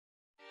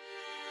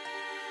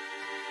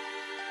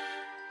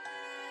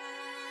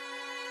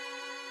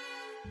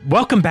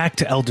Welcome back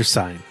to Elder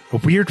Sign, a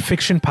weird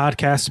fiction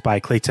podcast by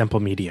Clay Temple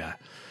Media.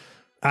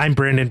 I'm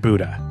Brandon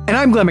Buddha. And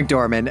I'm Glenn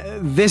McDorman.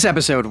 This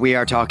episode, we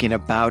are talking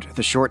about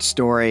the short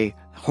story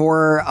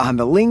Horror on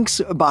the Links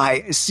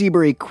by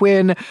Seabury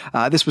Quinn.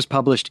 This was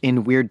published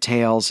in Weird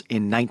Tales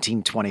in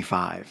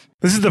 1925.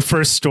 This is the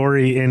first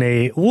story in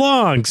a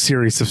long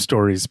series of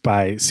stories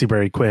by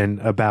Seabury Quinn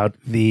about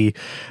the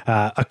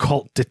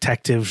occult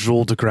detective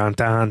Jules de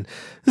Grandin.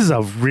 This is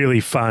a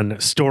really fun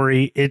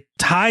story. It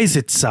ties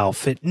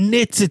itself, it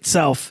knits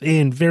itself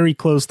in very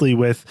closely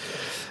with,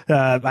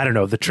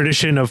 the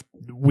tradition of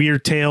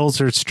weird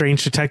tales or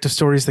strange detective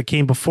stories that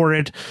came before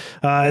it.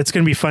 It's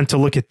going to be fun to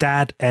look at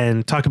that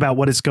and talk about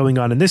what is going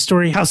on in this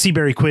story, how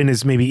Seabury Quinn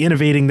is maybe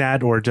innovating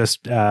that or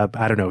just,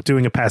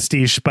 doing a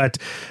pastiche. But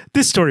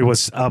this story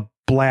was a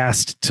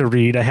blast to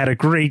read. I had a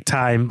great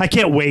time. I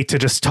can't wait to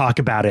just talk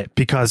about it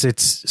because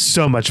it's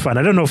so much fun.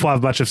 I don't know if we'll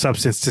have much of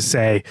substance to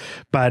say,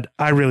 but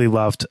I really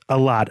loved a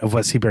lot of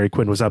what Seabury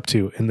Quinn was up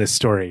to in this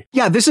story.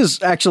 Yeah, this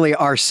is actually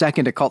our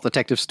second occult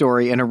detective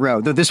story in a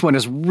row, though this one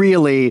is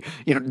really,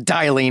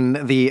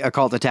 dialing the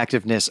occult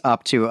detectiveness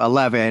up to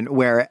 11,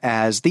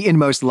 whereas The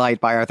Inmost Light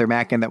by Arthur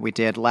Machen that we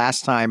did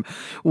last time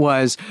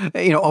was,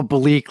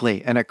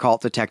 obliquely an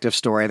occult detective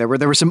story. There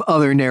were some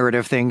other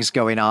narrative things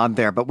going on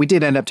there, but we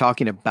did end up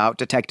talking about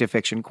detective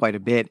fiction quite a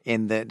bit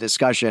in the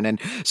discussion, and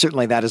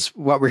certainly that is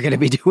what we're going to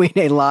be doing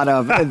a lot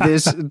of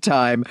this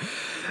time.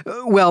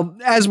 Well,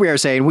 as we are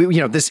saying,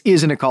 this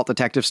is an occult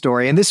detective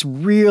story, and this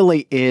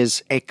really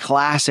is a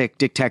classic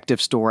detective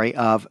story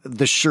of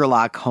the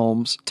Sherlock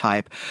Holmes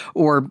type,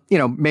 or,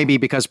 maybe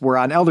because we're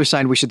on Elder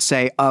Sign, we should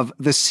say of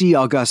the C.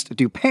 Auguste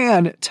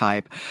Dupin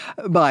type.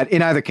 But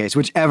in either case,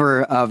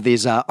 whichever of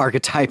these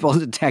archetypal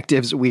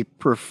detectives we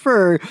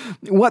prefer,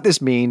 what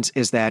this means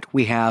is that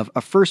we have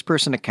a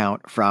first-person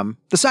account from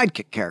the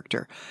sidekick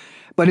character.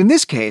 But in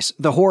this case,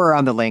 the Horror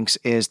on the Links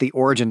is the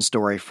origin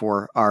story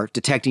for our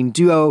detecting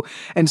duo,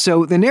 and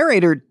so the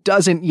narrator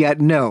doesn't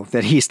yet know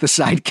that he's the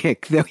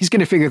sidekick, though he's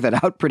going to figure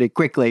that out pretty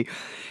quickly.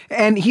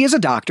 And he is a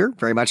doctor,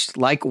 very much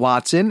like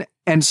Watson,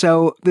 and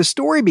so the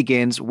story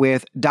begins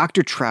with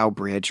Dr.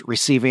 Trowbridge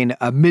receiving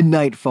a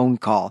midnight phone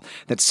call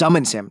that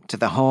summons him to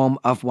the home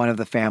of one of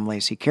the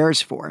families he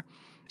cares for.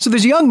 So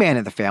there's a young man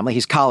in the family.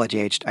 He's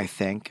college-aged, I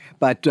think.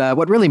 But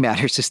what really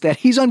matters is that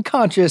he's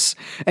unconscious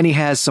and he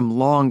has some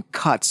long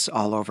cuts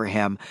all over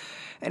him.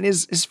 And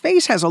his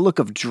face has a look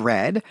of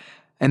dread.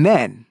 And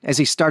then, as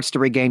he starts to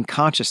regain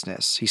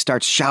consciousness, he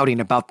starts shouting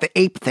about the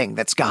ape thing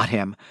that's got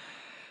him.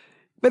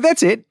 But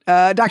that's it.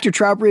 Dr.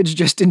 Trowbridge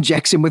just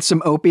injects him with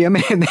some opium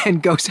and then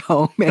goes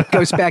home and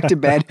goes back to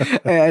bed.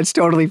 It's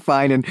totally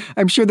fine. And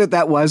I'm sure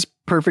that was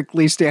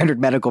perfectly standard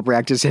medical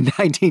practice in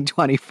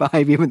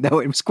 1925, even though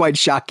it was quite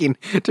shocking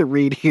to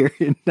read here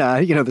in,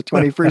 the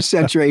 21st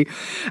century.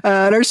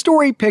 And our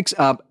story picks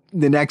up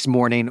the next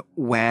morning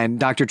when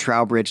Dr.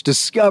 Trowbridge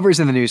discovers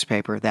in the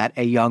newspaper that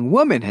a young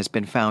woman has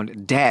been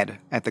found dead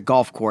at the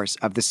golf course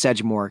of the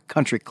Sedgemoor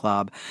Country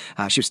Club.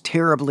 She was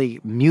terribly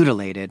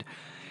mutilated.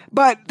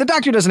 But the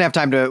doctor doesn't have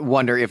time to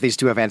wonder if these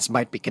two events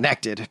might be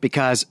connected,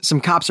 because some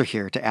cops are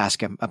here to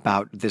ask him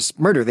about this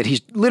murder that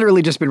he's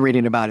literally just been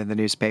reading about in the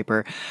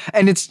newspaper.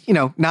 And it's,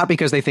 not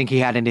because they think he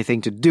had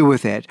anything to do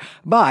with it,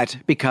 but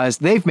because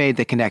they've made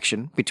the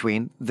connection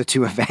between the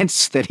two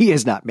events that he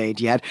has not made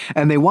yet,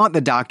 and they want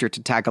the doctor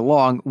to tag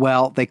along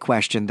while they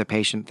question the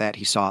patient that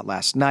he saw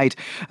last night,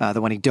 the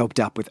one he doped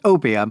up with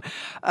opium.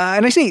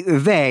 And I say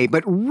they,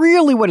 but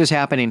really what is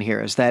happening here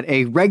is that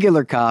a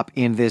regular cop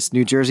in this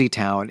New Jersey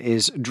town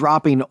is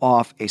dropping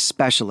off a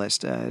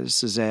specialist.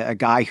 This is a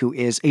guy who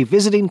is a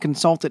visiting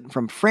consultant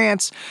from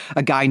France,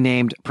 a guy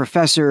named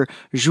Professor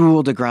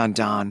Jules de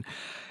Grandin.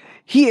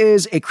 He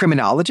is a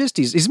criminologist.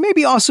 He's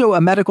maybe also a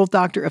medical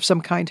doctor of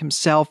some kind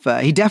himself.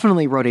 He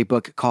definitely wrote a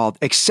book called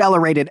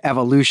Accelerated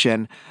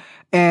Evolution.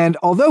 And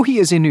although he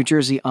is in New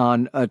Jersey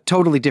on a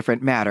totally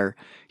different matter,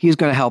 he is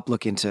going to help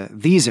look into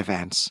these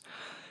events.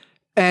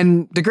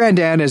 And de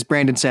Grandin, as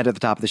Brandon said at the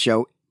top of the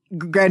show,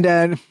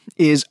 Grandin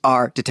is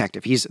our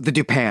detective. He's the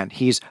Dupin.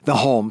 He's the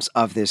Holmes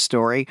of this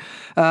story.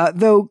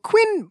 Though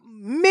Quinn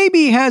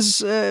maybe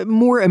has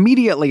more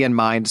immediately in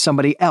mind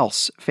somebody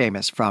else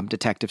famous from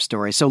detective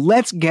stories. So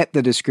let's get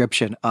the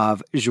description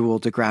of Jules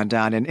de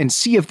Grandin and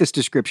see if this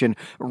description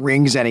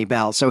rings any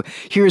bells. So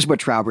here's what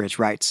Trowbridge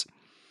writes.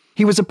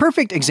 He was a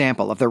perfect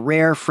example of the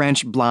rare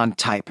French blonde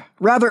type,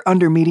 rather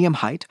under medium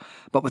height,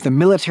 but with a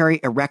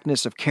military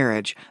erectness of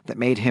carriage that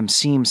made him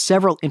seem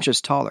several inches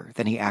taller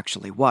than he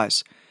actually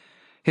was.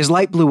 His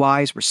light blue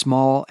eyes were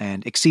small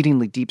and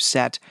exceedingly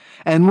deep-set,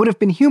 and would have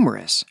been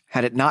humorous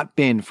had it not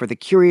been for the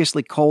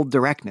curiously cold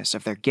directness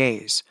of their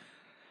gaze.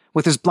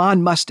 With his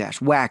blonde mustache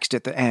waxed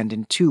at the end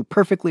in two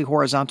perfectly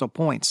horizontal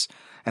points,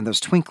 and those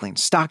twinkling,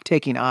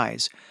 stock-taking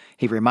eyes,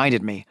 he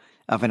reminded me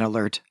of an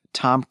alert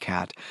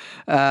tomcat.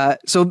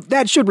 So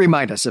that should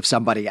remind us of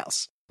somebody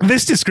else.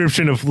 This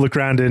description of Le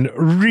Grandin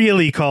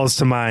really calls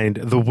to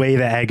mind the way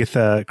that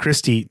Agatha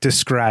Christie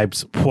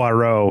describes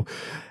Poirot.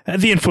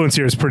 The influence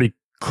here is pretty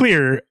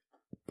clear.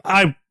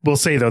 I will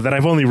say, though, that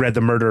I've only read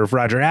The Murder of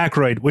Roger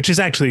Ackroyd, which is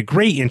actually a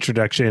great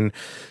introduction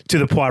to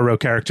the Poirot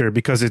character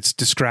because it's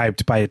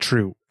described by a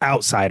true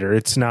outsider.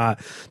 It's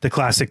not the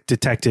classic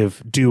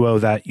detective duo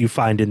that you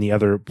find in the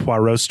other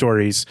Poirot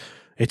stories.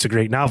 It's a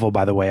great novel,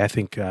 by the way. I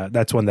think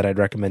that's one that I'd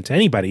recommend to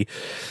anybody.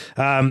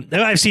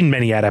 I've seen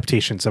many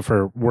adaptations of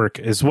her work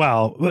as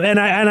well. And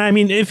I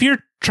mean, if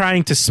you're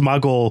trying to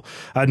smuggle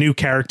a new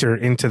character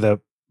into the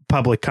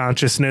public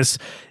consciousness,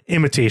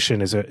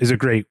 imitation is a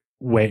great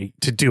way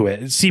to do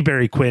it.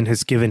 Seabury Quinn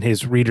has given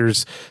his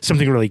readers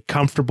something really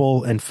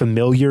comfortable and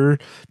familiar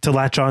to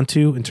latch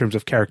onto in terms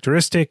of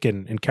characteristic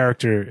and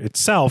character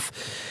itself.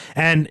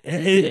 And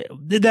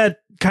that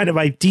kind of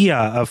idea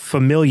of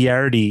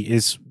familiarity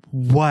is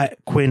what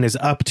Quinn is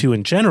up to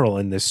in general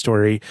in this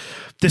story.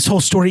 This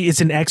whole story is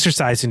an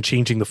exercise in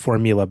changing the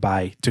formula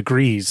by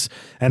degrees.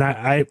 And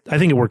I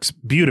think it works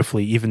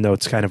beautifully, even though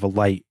it's kind of a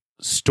light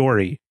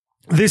story.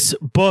 This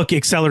book,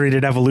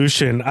 Accelerated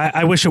Evolution,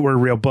 I wish it were a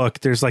real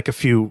book. There's like a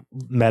few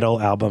metal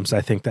albums,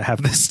 I think, that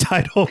have this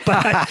title.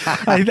 But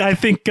I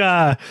think,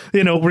 we're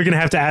going to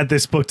have to add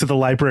this book to the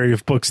library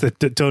of books that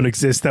don't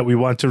exist that we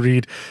want to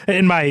read.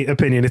 In my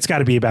opinion, it's got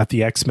to be about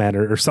the X-Men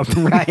or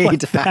something like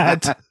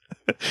that.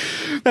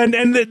 And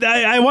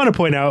I want to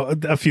point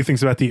out a few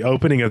things about the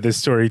opening of this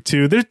story,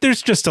 too.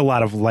 There's just a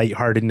lot of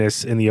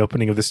lightheartedness in the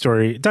opening of the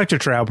story. Dr.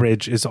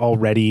 Trowbridge is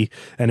already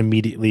and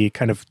immediately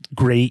kind of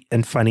great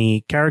and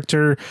funny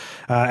character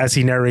as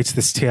he narrates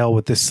this tale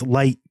with this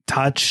light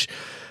touch.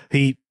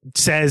 He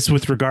says,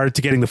 with regard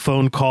to getting the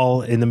phone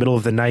call in the middle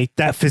of the night,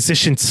 that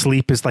physician's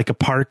sleep is like a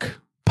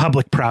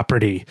public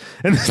property.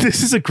 And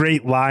this is a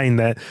great line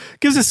that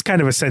gives us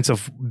kind of a sense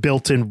of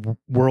built-in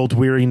world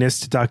weariness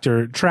to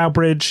Dr.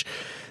 Trowbridge.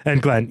 And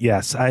Glenn,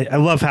 yes, I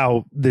love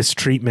how this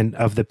treatment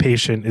of the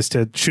patient is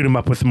to shoot him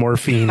up with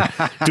morphine,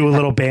 do a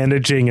little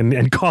bandaging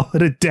and call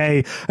it a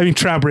day. I mean,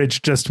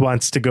 Trowbridge just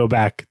wants to go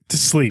back to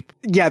sleep.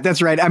 Yeah,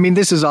 that's right. I mean,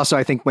 this is also,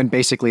 I think, when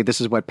basically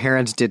this is what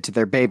parents did to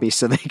their babies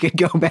so they could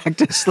go back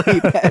to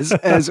sleep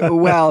as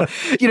well.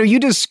 You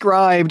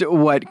described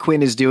what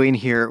Quinn is doing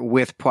here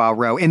with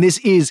Poirot, and this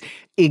is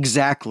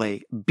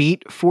exactly,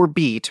 beat for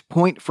beat,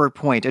 point for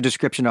point, a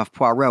description of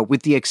Poirot,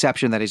 with the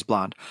exception that he's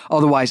blonde.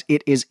 Otherwise,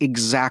 it is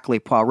exactly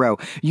Poirot.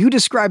 You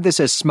described this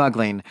as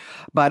smuggling,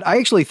 but I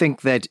actually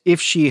think that if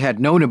she had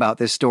known about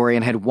this story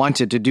and had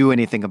wanted to do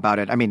anything about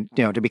it, I mean,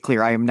 to be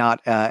clear, I am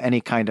not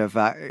any kind of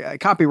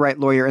copyright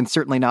lawyer, and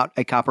certainly not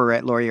a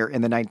copyright lawyer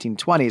in the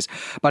 1920s,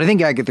 but I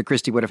think Agatha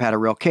Christie would have had a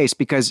real case,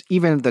 because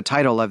even the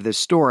title of this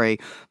story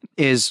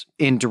is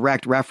in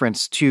direct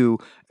reference to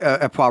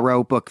a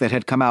Poirot book that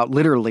had come out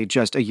literally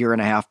just a year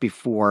and a half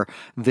before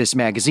this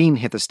magazine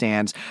hit the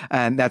stands.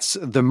 And that's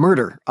The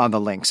Murder on the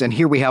Links. And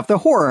here we have the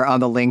horror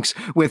on the links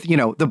with,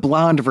 the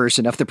blonde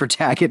version of the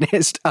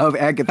protagonist of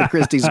Agatha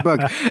Christie's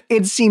book.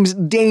 It seems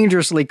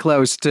dangerously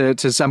close to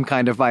some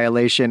kind of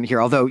violation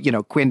here. Although,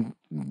 Quinn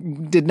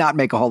did not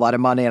make a whole lot of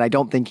money, and I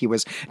don't think he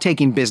was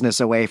taking business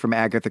away from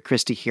Agatha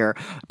Christie here.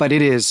 But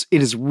it is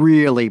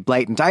really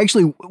blatant. I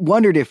actually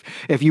wondered if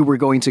you were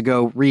going to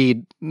go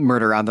read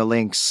Murder on the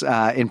Links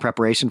in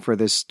preparation for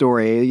this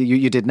story.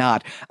 You did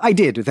not. I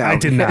did, though. I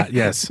did not,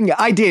 yes. Yeah,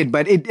 I did,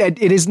 but it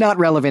is not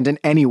relevant in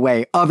any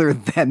way other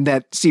than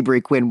that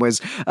Seabury Quinn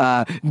was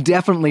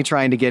definitely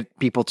trying to get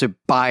people to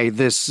buy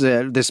this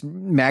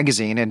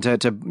magazine and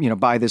to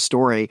buy this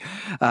story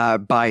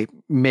by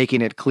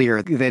making it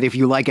clear that if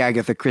you like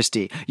Agatha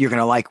Christie, you're going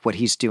to like what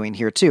he's doing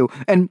here too.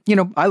 And,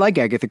 I like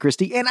Agatha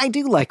Christie, and I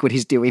do like what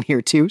he's doing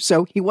here too,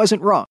 so he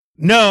wasn't wrong.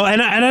 No,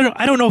 and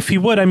I don't know if he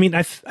would. I mean,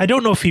 I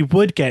don't know if he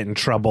would get in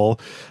trouble,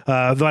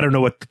 though I don't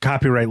know what the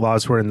copyright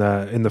laws were in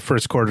the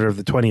first quarter of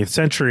the 20th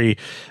century.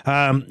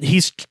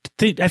 He's,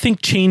 I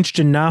think, changed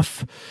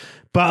enough.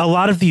 But a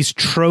lot of these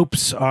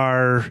tropes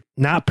are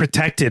not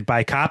protected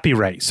by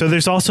copyright. So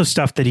there's also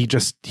stuff that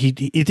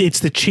it's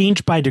the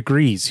change by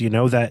degrees,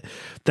 that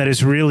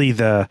is really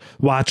the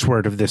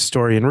watchword of this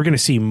story. And we're going to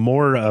see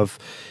more of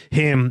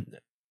him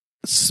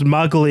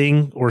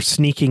smuggling or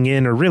sneaking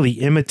in or really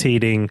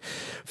imitating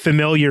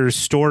familiar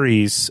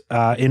stories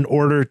in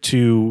order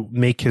to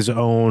make his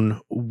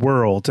own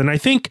world. And I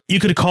think you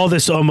could call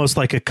this almost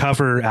like a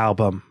cover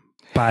album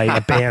by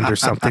a band or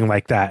something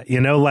like that,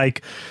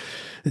 like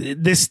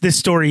this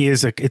story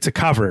it's a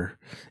cover,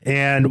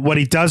 and what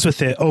he does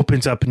with it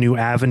opens up new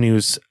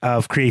avenues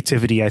of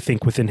creativity, I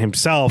think, within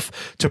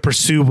himself to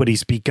pursue what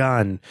he's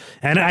begun.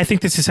 And I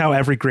think this is how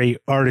every great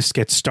artist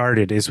gets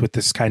started, is with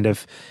this kind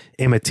of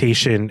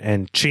imitation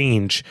and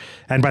change.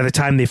 And by the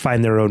time they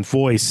find their own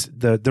voice,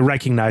 the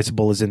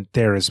recognizable isn't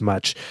there as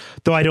much.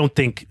 Though I don't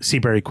think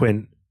Seabury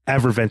Quinn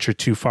ever venture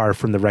too far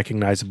from the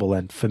recognizable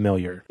and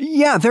familiar.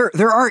 Yeah,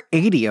 there are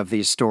 80 of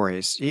these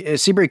stories.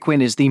 Seabury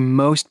Quinn is the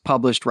most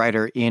published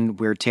writer in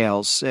Weird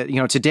Tales.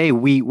 Today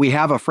we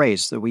have a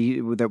phrase that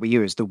we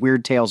use, the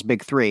Weird Tales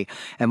Big Three,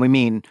 and we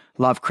mean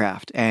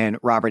Lovecraft and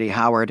Robert E.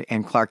 Howard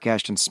and Clark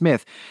Ashton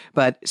Smith.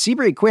 But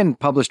Seabury Quinn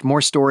published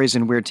more stories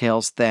in Weird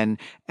Tales than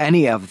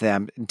any of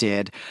them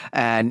did,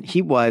 and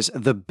he was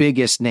the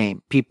biggest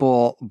name.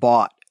 People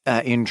bought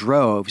in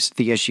droves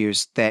the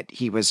issues that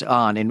he was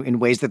on in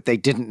ways that they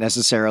didn't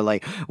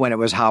necessarily when it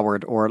was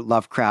Howard or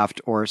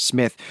Lovecraft or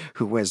Smith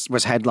who was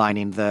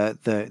headlining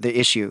the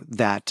issue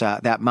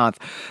that month.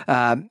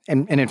 And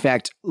in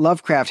fact,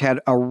 Lovecraft had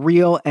a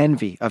real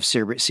envy of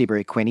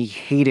Seabury Quinn. He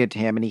hated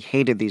him and he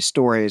hated these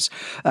stories.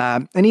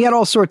 And he had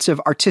all sorts of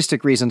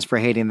artistic reasons for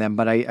hating them,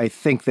 but I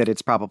think that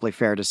it's probably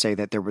fair to say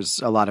that there was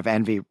a lot of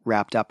envy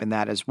wrapped up in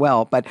that as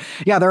well. But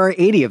yeah, there are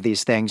 80 of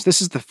these things.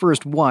 This is the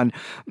first one.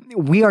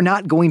 We are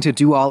not going to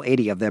do all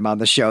 80 of them on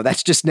the show.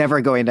 That's just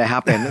never going to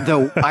happen,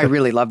 though I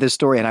really love this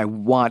story and I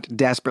want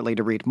desperately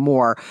to read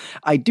more.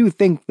 I do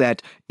think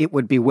that it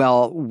would be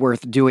well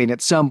worth doing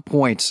at some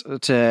point,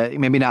 to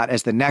maybe not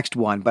as the next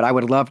one, but I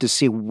would love to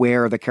see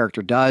where the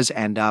character does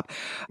end up.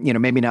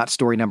 Maybe not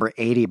story number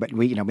 80, but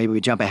maybe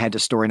we jump ahead to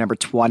story number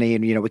 20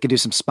 and, we could do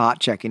some spot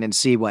checking and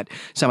see what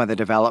some of the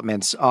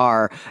developments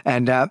are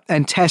and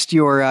test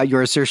your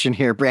assertion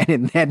here,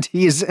 Brandon, that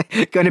he is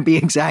going to be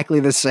exactly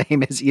the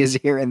same as he is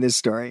here in this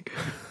story.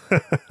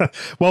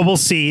 Well, we'll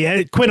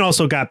see. Quinn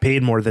also got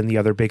paid more than the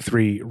other big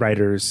three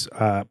writers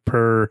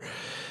per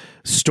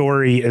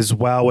story as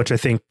well, which I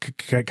think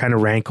kind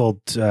of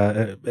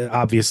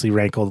obviously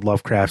rankled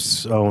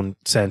Lovecraft's own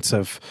sense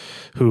of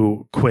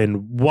who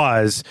Quinn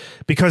was,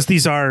 because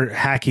these are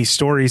hacky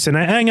stories. And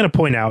I'm going to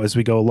point out as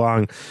we go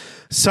along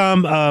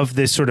some of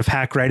this sort of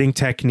hack writing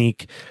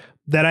technique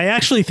that I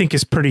actually think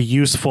is pretty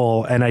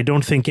useful, and I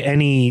don't think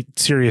any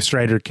serious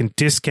writer can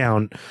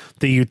discount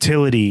the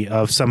utility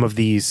of some of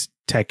these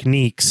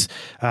techniques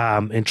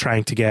in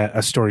trying to get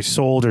a story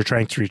sold or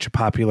trying to reach a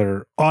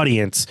popular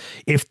audience,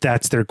 if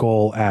that's their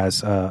goal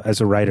as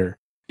a writer.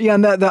 Yeah,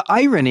 and the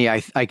irony,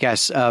 I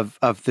guess, of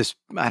this,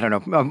 I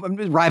don't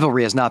know,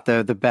 rivalry is not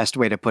the best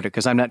way to put it,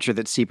 because I'm not sure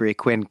that Seabury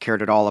Quinn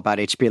cared at all about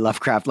H.P.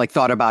 Lovecraft,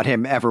 thought about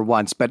him ever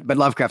once, but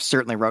Lovecraft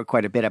certainly wrote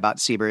quite a bit about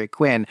Seabury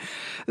Quinn.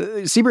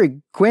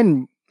 Seabury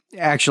Quinn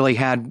actually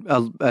had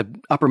a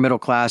upper middle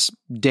class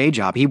day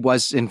job. He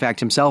was, in fact,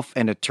 himself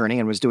an attorney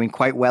and was doing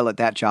quite well at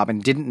that job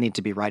and didn't need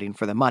to be writing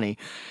for the money.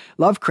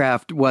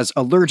 Lovecraft was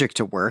allergic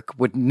to work,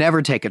 would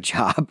never take a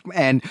job,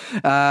 and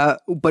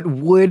but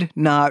would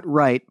not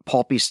write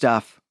pulpy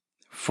stuff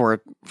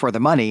for the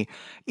money,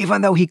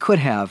 even though he could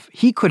have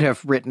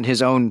written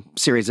his own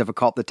series of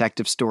occult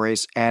detective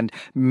stories and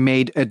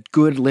made a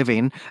good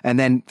living, and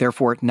then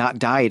therefore not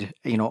died,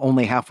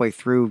 only halfway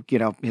through,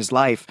 his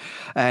life,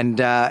 and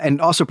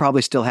also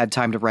probably still had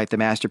time to write the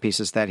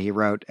masterpieces that he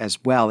wrote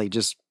as well. He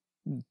just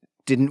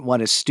didn't want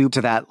to stoop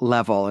to that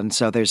level, and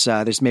so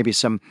there's maybe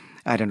some,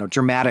 I don't know,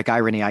 dramatic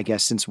irony, I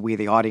guess, since we,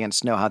 the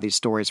audience, know how these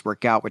stories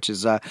work out, which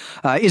is a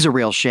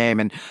real shame.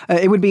 And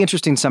it would be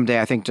interesting someday,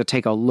 I think, to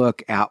take a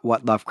look at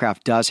what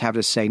Lovecraft does have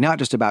to say, not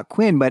just about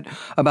Quinn, but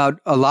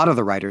about a lot of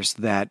the writers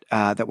that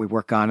we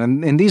work on.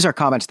 And these are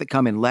comments that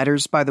come in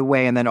letters, by the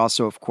way, and then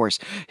also, of course,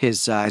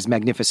 his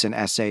magnificent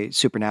essay,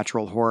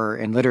 Supernatural Horror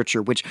in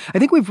Literature, which I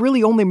think we've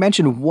really only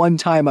mentioned one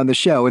time on the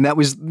show, and that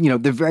was,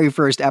 the very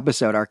first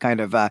episode, our kind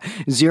of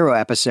zero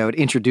episode,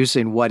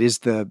 introducing what is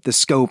the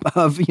scope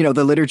of,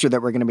 the literature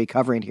that we're going to be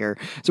covering here.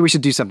 So we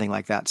should do something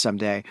like that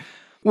someday.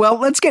 Well,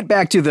 let's get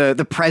back to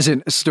the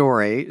present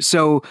story.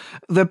 So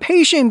the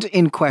patient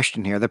in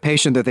question here, the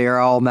patient that they are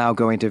all now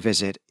going to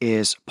visit,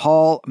 is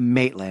Paul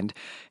Maitland,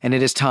 and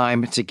it is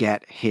time to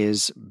get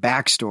his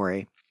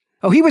backstory.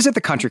 Oh, he was at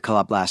the country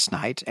club last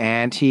night,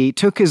 and he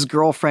took his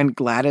girlfriend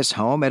Gladys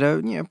home at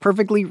a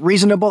perfectly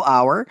reasonable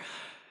hour.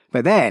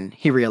 But then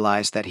he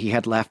realized that he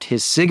had left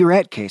his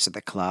cigarette case at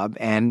the club,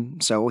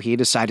 and so he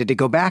decided to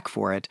go back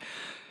for it.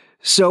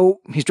 So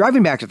he's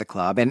driving back to the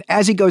club, and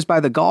as he goes by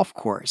the golf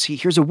course, he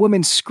hears a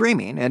woman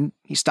screaming, and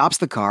he stops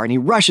the car, and he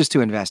rushes to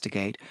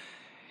investigate.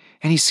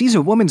 And he sees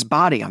a woman's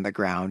body on the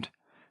ground,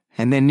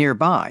 and then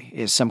nearby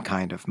is some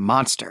kind of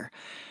monster.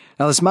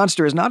 Now, this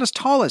monster is not as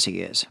tall as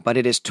he is, but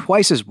it is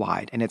twice as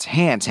wide, and its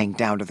hands hang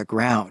down to the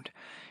ground.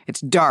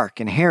 It's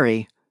dark and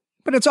hairy,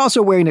 but it's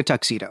also wearing a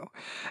tuxedo.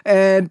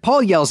 And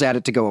Paul yells at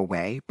it to go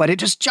away, but it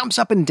just jumps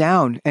up and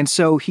down, and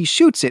so he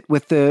shoots it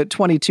with the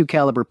 .22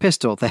 caliber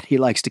pistol that he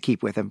likes to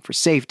keep with him for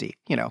safety,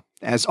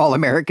 as all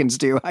Americans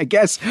do, I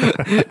guess.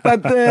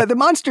 But the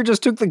monster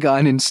just took the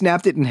gun and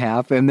snapped it in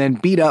half and then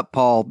beat up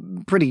Paul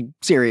pretty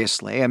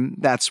seriously, and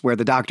that's where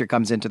the doctor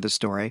comes into the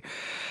story.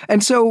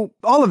 And so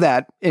all of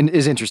that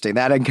is interesting.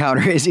 That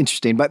encounter is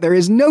interesting, but there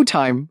is no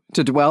time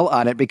to dwell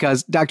on it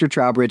because Dr.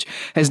 Trowbridge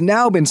has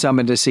now been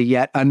summoned to see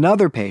yet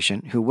another patient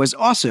who was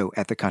also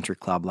at the country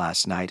club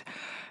last night.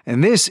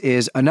 And this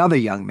is another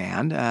young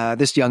man.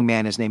 This young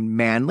man is named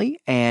Manley,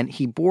 and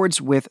he boards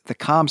with the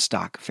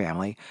Comstock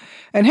family.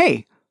 And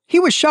hey, he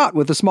was shot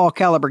with a small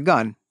caliber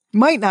gun.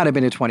 Might not have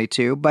been a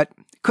 .22, but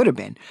could have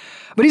been.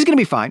 But he's going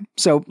to be fine,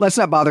 so let's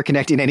not bother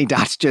connecting any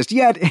dots just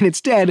yet, and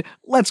instead,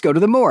 let's go to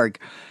the morgue.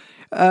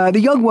 The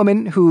young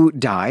woman who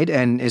died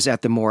and is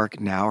at the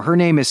morgue now, her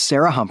name is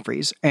Sarah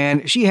Humphreys,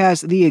 and she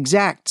has the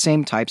exact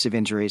same types of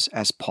injuries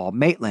as Paul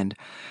Maitland,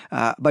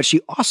 but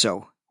she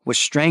also was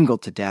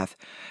strangled to death.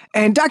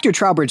 And Dr.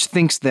 Trowbridge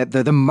thinks that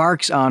the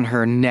marks on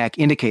her neck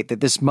indicate that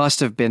this must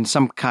have been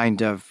some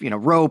kind of,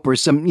 rope or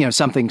some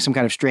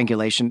kind of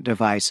strangulation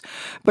device.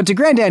 But de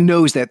Grandin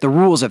knows that the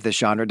rules of this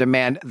genre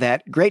demand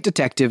that great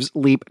detectives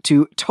leap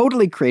to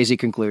totally crazy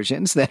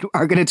conclusions that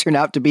are going to turn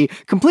out to be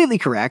completely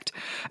correct.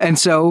 And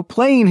so,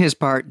 playing his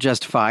part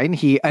just fine,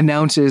 he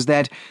announces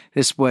that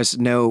this was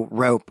no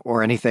rope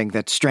or anything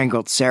that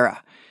strangled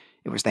Sarah.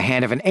 It was the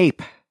hand of an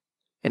ape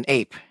in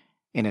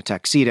a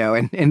tuxedo,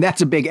 and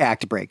that's a big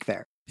act break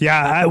there.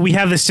 Yeah, we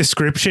have this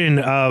description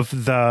of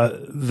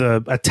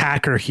the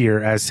attacker here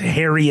as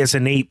hairy as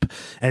an ape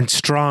and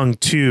strong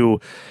too.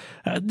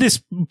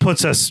 This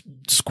puts us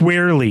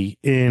squarely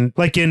in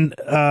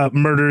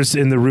Murders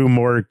in the Rue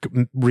Morgue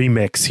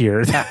remix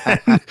here.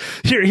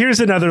 Here's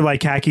another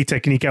hacky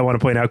technique I want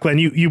to point out. Glenn,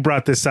 you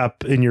brought this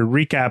up in your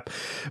recap,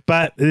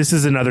 but this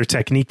is another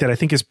technique that I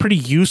think is pretty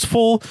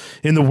useful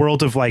in the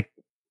world of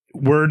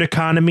word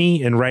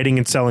economy and writing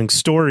and selling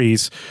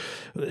stories.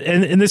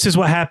 And this is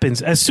what happens.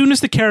 As soon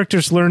as the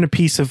characters learn a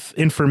piece of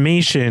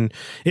information,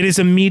 it is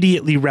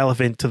immediately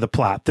relevant to the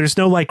plot. There's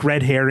no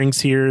red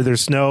herrings here.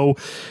 There's no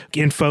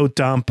info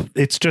dump.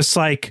 It's just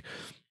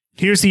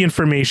here's the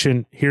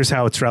information. Here's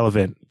how it's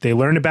relevant. They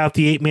learn about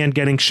the ape man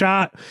getting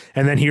shot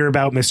and then hear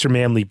about Mr.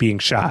 Manley being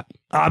shot.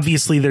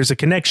 Obviously, there's a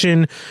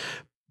connection.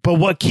 But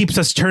what keeps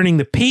us turning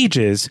the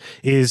pages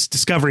is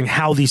discovering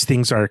how these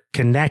things are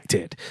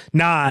connected,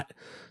 not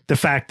the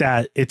fact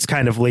that it's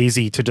kind of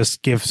lazy to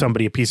just give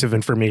somebody a piece of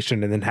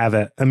information and then have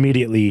it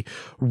immediately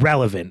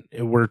relevant.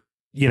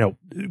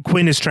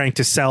 Quinn is trying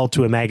to sell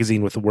to a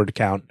magazine with a word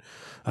count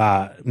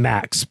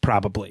max,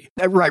 probably.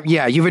 Right.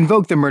 Yeah. You've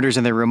invoked the Murders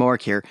in the Rue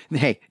Morgue here.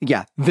 Hey,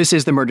 yeah, this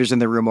is the Murders in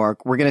the Rue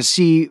Morgue. We're going to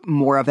see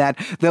more of that,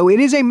 though it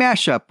is a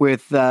mashup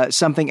with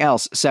something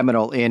else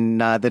seminal in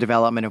the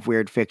development of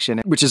weird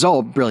fiction, which is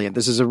all brilliant.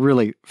 This is a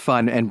really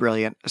fun and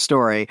brilliant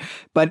story.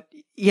 But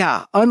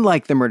yeah,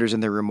 unlike the Murders in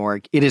the Rue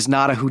Morgue, it is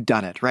not a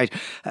whodunit, right?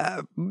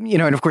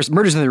 And of course,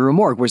 Murders in the Rue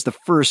Morgue was the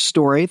first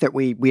story that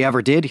we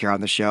ever did here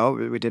on the show.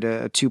 We did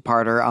a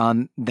two-parter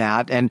on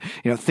that, and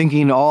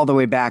thinking all the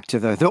way back to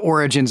the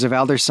origins of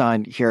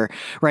Eldersine here,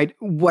 right?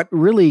 What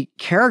really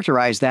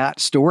characterized that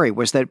story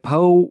was that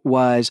Poe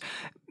was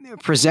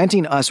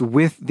presenting us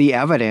with the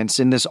evidence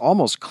in this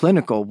almost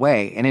clinical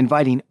way and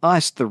inviting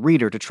us, the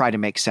reader, to try to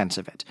make sense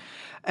of it.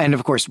 And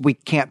of course, we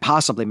can't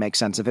possibly make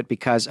sense of it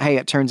because, hey,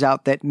 it turns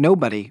out that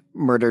nobody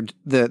murdered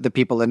the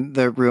people in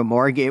the Rue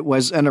Morgue. It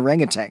was an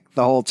orangutan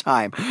the whole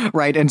time,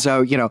 right? And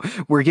so,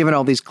 we're given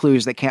all these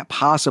clues that can't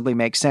possibly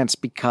make sense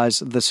because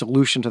the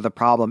solution to the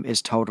problem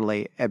is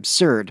totally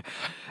absurd.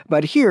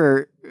 But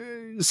here,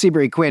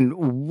 Seabury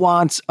Quinn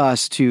wants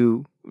us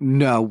to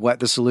know what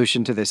the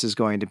solution to this is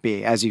going to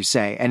be, as you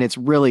say. And it's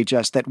really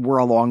just that we're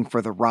along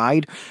for the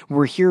ride.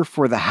 We're here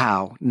for the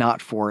how,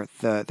 not for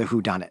the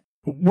whodunit.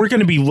 We're going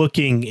to be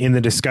looking in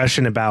the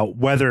discussion about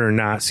whether or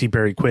not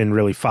Seabury Quinn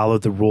really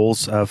followed the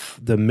rules of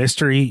the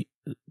mystery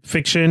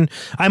fiction.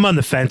 I'm on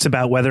the fence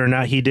about whether or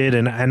not he did.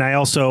 And I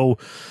also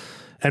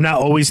am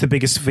not always the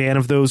biggest fan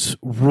of those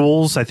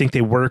rules. I think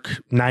they work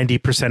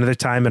 90% of the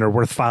time and are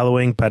worth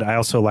following. But I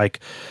also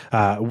like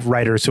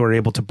writers who are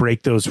able to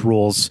break those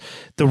rules.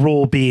 The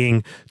rule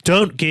being,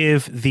 don't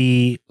give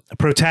the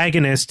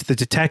protagonist, the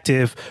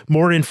detective,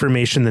 more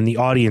information than the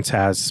audience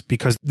has,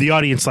 because the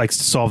audience likes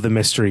to solve the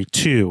mystery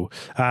too.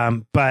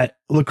 But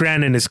Le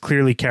Grandin is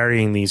clearly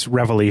carrying these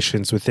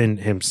revelations within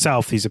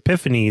himself, these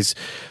epiphanies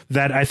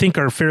that I think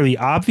are fairly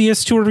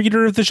obvious to a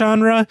reader of the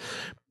genre,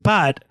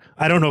 but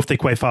I don't know if they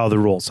quite follow the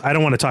rules. I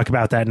don't want to talk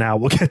about that now.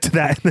 We'll get to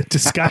that in the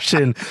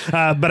discussion.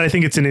 But I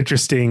think it's an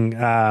interesting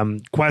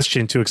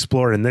question to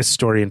explore in this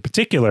story in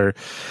particular.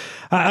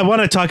 I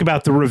want to talk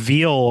about the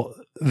reveal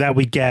that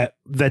we get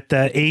that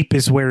the ape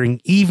is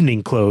wearing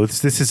evening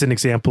clothes. This is an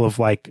example of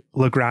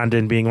Le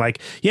Grandin being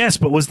yes,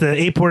 but was the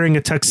ape wearing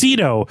a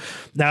tuxedo?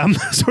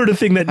 Sort of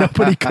thing that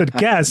nobody could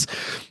guess.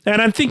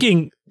 And I'm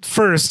thinking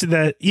first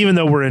that even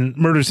though we're in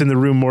Murders in the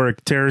Rue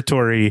Morgue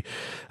territory,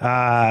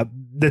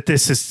 that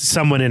this is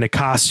someone in a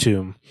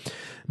costume,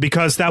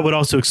 because that would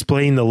also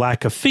explain the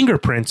lack of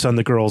fingerprints on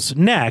the girl's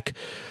neck.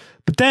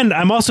 But then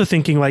I'm also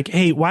thinking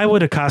hey, why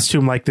would a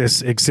costume like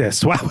this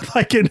exist? Why would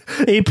an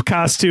ape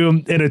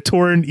costume in a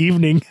torn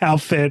evening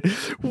outfit?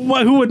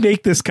 Who would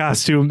make this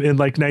costume in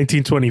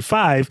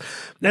 1925?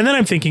 And then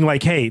I'm thinking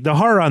hey, the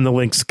Horror on the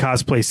Links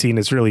cosplay scene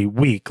is really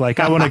weak.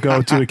 I want to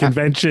go to a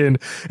convention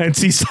and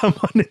see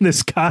someone in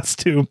this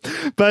costume.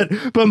 But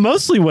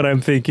mostly what I'm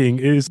thinking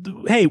is,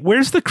 hey,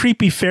 where's the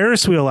creepy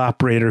Ferris wheel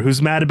operator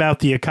who's mad about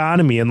the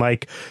economy and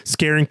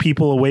scaring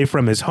people away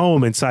from his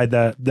home inside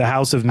the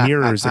House of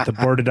Mirrors at the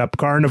boarded up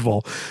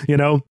carnival?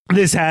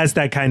 This has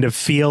that kind of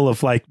feel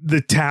of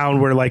the town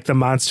where the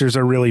monsters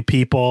are really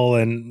people,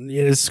 and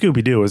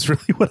Scooby-Doo is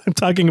really what I'm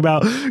talking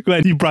about.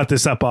 Glad you brought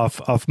this up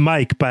off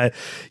mic, but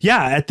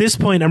yeah, at this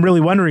point I'm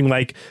really wondering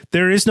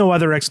there is no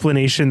other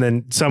explanation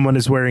than someone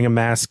is wearing a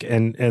mask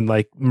and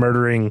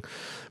murdering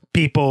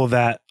people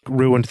that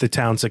ruined the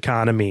town's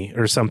economy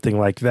or something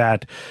like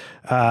that.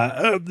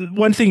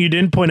 One thing you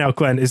didn't point out,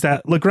 Glenn, is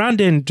that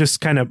Legrandin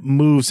just kind of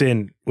moves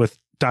in with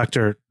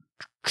Dr.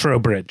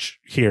 Trowbridge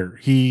here.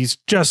 He's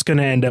just going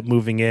to end up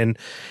moving in.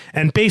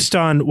 And based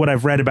on what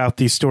I've read about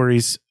these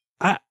stories,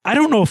 I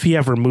don't know if he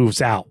ever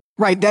moves out.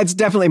 Right, that's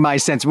definitely my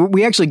sense.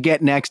 We actually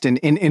get next an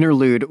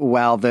interlude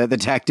while the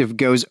detective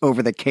goes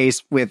over the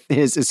case with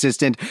his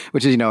assistant,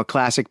 which is, a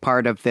classic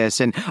part of this.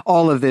 And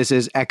all of this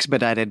is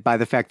expedited by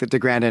the fact that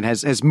DeGrandin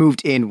has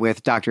moved in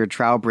with Dr.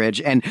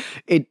 Trowbridge. And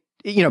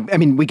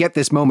we get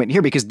this moment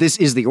here because this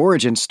is the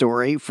origin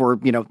story for,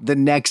 the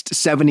next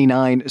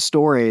 79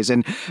 stories.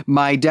 And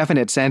my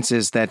definite sense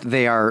is that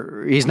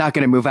he's not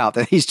going to move out,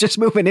 that he's just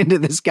moving into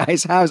this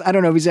guy's house. I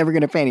don't know if he's ever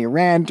going to pay any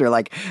rent or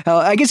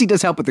I guess he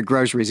does help with the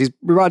groceries. He's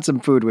brought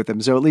some food with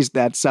him. So at least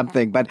that's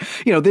something. But,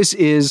 this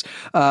is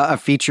a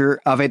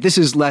feature of it. This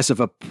is less of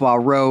a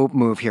Poirot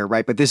move here,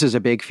 right? But this is a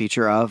big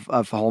feature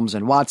of Holmes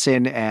and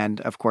Watson and,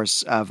 of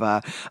course, of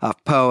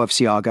Poe, of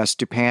C. Auguste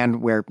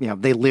Dupin, where,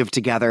 they live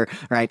together,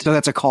 right? So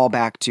that's a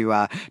callback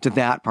to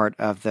that part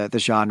of the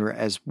genre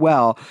as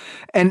well.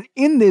 And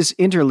in this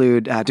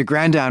interlude,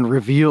 DeGrandin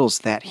reveals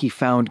that he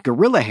found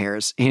gorilla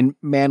hairs in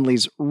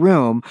Manley's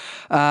room.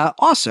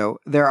 Also,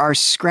 there are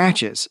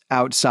scratches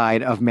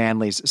outside of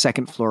Manley's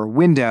second floor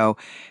window.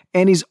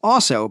 And he's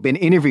also been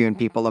interviewing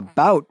people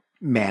about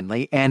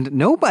Manley, and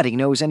nobody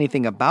knows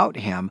anything about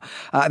him.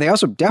 They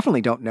also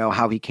definitely don't know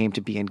how he came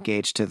to be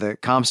engaged to the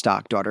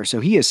Comstock daughter, so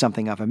he is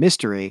something of a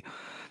mystery.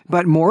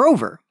 But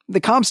moreover, the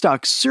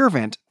Comstock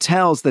servant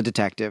tells the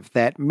detective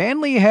that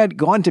Manley had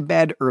gone to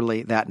bed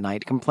early that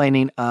night,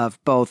 complaining of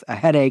both a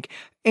headache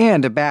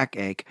and a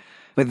backache.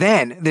 But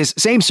then this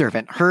same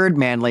servant heard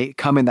Manley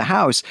come in the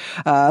house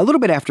a little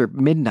bit after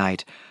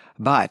midnight,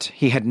 but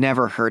he had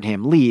never heard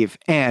him leave,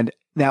 and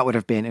that would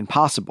have been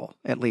impossible,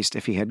 at least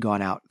if he had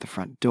gone out the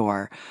front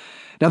door.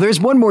 Now,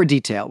 there's one more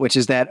detail, which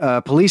is that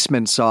a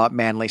policeman saw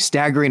Manley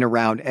staggering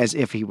around as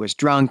if he was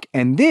drunk,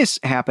 and this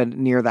happened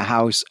near the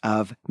house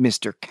of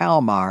Mr.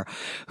 Kalmar,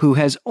 who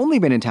has only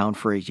been in town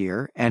for a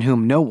year and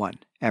whom no one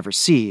ever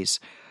sees.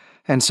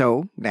 And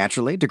so,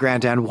 naturally,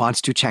 DeGrandin wants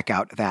to check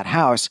out that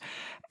house.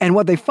 And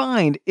what they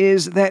find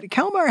is that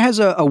Kalmar has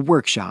a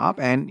workshop,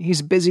 and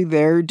he's busy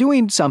there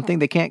doing something.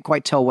 They can't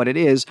quite tell what it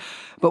is,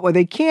 but what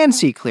they can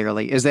see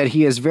clearly is that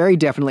he is very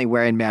definitely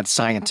wearing mad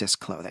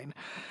scientist clothing.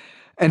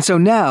 And so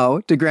now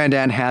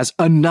DeGrandin has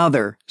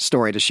another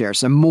story to share,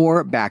 some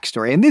more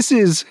backstory. And this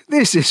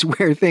is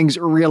where things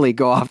really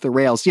go off the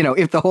rails.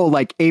 If the whole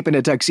ape in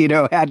a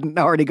tuxedo hadn't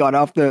already gone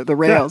off the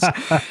rails.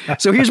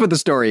 So here's what the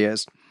story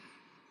is.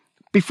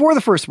 Before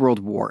the First World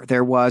War,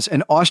 there was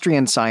an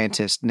Austrian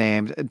scientist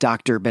named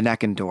Dr.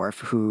 Beneckendorf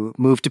who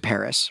moved to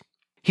Paris.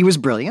 He was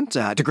brilliant.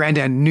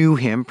 DeGrandin knew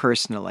him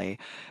personally,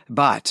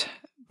 but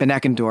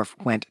Beneckendorf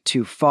went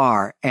too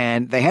far,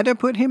 and they had to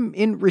put him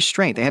in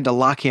restraint. They had to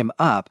lock him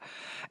up.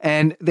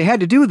 And they had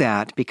to do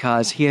that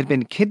because he had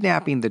been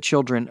kidnapping the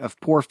children of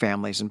poor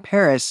families in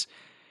Paris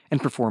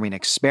and performing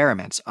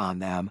experiments on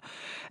them.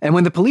 And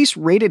when the police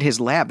raided his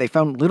lab, they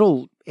found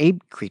little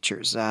ape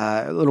creatures,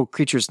 little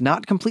creatures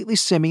not completely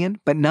simian,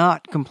 but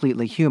not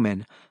completely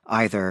human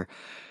either.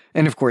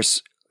 And of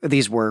course,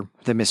 these were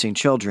the missing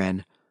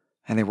children,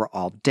 and they were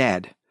all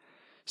dead.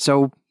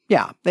 So,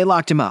 yeah, they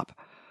locked him up.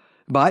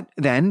 But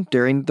then,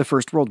 during the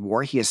First World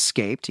War, he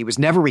escaped. He was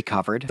never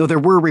recovered, though there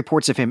were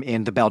reports of him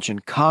in the Belgian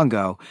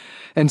Congo.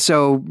 And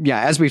so,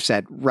 yeah, as we've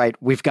said, right,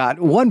 we've got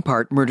one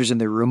part, Murders in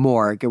the Rue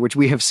Morgue, which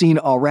we have seen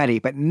already,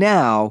 but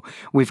now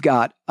we've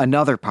got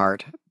another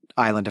part,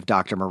 Island of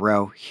Dr.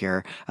 Moreau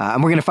here.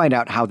 And we're going to find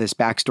out how this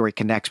backstory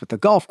connects with the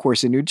golf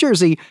course in New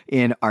Jersey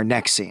in our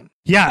next scene.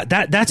 Yeah,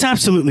 that's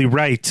absolutely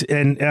right.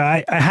 And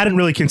I hadn't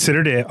really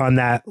considered it on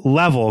that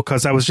level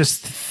because I was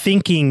just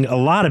thinking a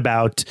lot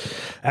about,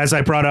 as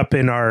I brought up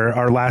in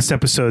our last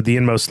episode, The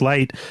Inmost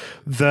Light,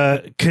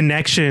 the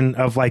connection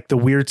of the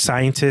weird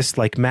scientist,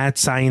 mad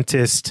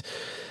scientist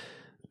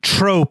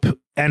trope,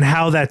 and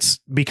how that's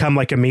become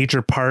a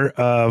major part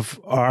of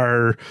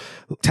our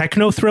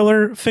techno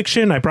thriller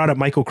fiction. I brought up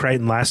Michael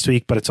Crichton last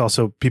week, but it's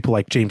also people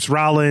like James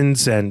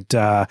Rollins and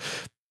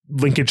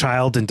Lincoln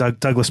Child and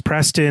Douglas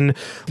Preston.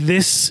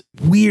 This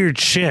weird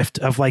shift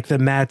of the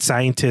mad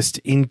scientist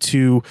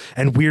into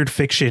and weird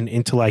fiction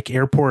into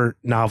airport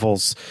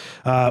novels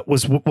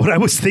was what I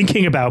was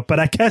thinking about. But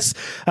I guess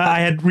I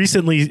had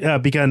recently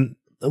begun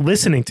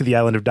listening to The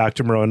Island of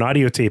Dr. Moreau on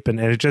audio tape, and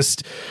it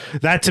just,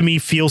 that to me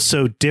feels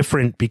so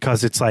different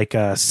because it's like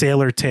a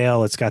sailor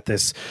tale. It's got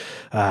this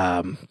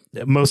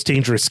most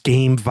dangerous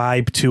game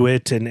vibe to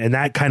it, and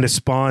that kind of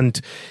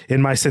spawned,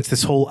 in my sense,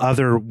 this whole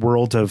other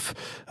world of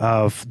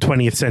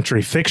 20th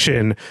century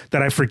fiction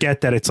that I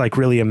forget that it's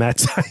really a mad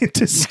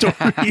scientist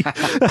story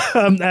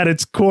at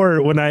its core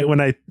when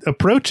I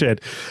approach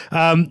it.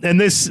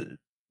 And this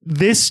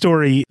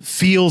story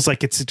feels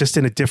like it's just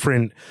in a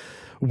different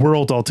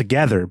world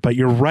altogether. But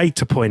you're right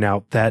to point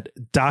out that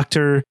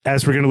Dr.,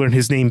 as we're going to learn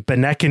his name,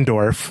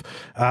 Beneckendorf,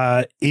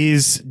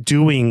 is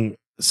doing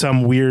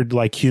some weird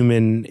like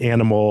human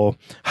animal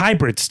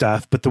hybrid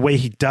stuff, but the way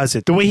he does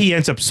it, the way he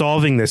ends up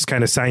solving this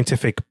kind of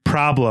scientific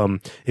problem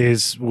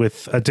is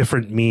with a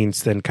different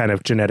means than kind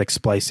of genetic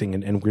splicing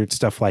and weird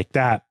stuff like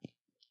that.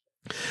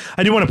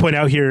 I do want to point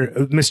out here,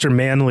 Mr.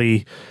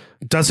 Manley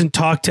doesn't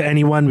talk to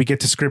anyone. We get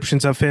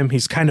descriptions of him.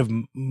 He's kind of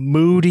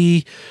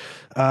moody,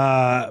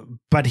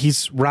 but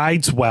he's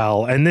rides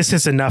well, and this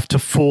is enough to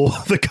fool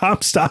the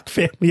Comstock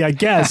family, I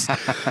guess.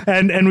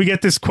 and we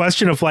get this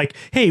question of like,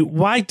 hey,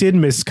 why did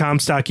Miss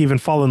Comstock even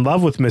fall in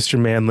love with Mr.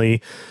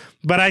 Manley?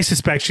 But I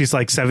suspect she's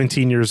like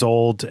 17 years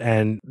old,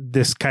 and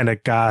this kind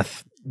of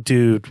goth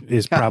dude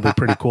is probably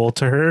pretty cool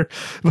to her.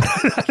 But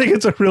I think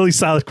it's a really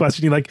solid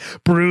question. He like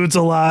broods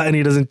a lot, and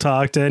he doesn't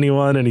talk to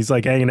anyone, and he's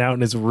like hanging out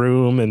in his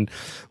room and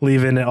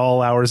leaving at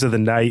all hours of the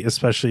night,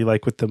 especially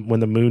like with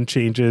when the moon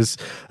changes.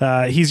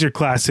 He's your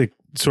classic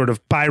sort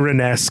of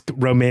Byron-esque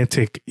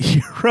romantic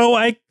hero,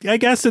 I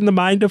guess, in the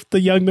mind of the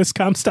young Miss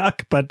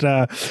Comstock. But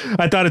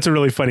I thought it's a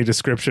really funny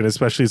description,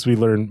 especially as we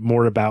learn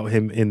more about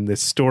him in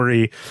this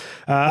story.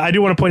 I do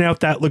want to point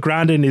out that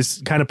Legrandin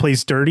is kind of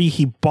plays dirty.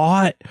 He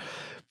bought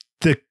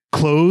the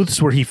clothes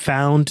where he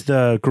found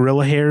the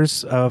gorilla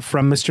hairs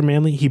from Mr.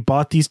 Manley. He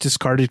bought these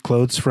discarded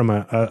clothes from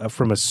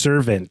a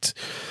servant.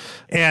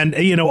 And,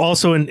 you know,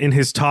 also in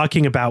his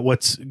talking about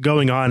what's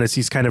going on as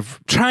he's kind of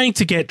trying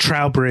to get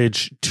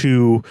Trowbridge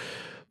to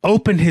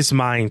open his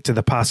mind to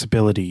the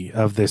possibility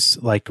of this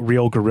like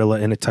real gorilla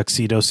in a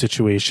tuxedo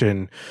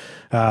situation,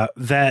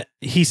 that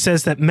he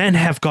says that men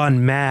have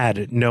gone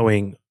mad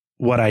knowing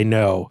what I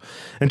know.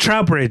 And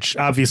Trowbridge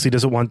obviously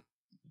doesn't want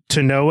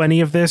to know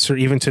any of this or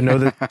even to know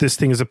that this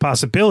thing is a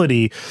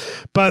possibility.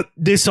 But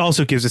this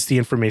also gives us the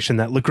information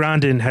that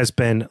Legrandin has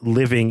been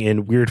living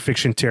in weird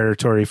fiction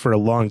territory for a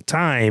long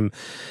time.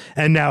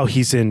 And now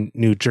he's in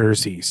New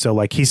Jersey. So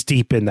like he's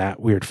deep in that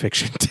weird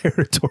fiction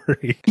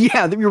territory.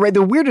 Yeah, you're right.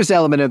 The weirdest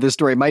element of this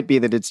story might be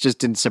that it's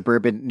just in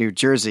suburban New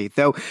Jersey.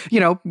 Though, you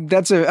know,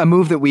 that's a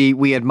move that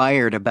we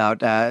admired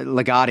about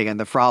Legati and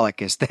the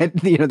Frolic, is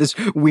that, you know, this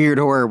weird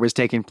horror was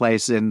taking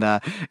place in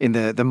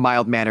the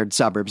mild-mannered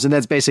suburbs. And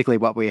that's basically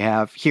what we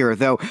have here,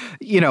 though,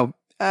 you know,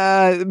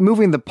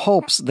 moving the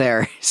pulps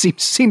there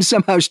seems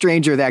somehow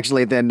stranger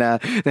actually than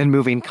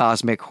moving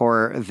cosmic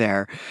horror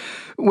there.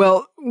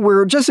 Well,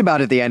 we're just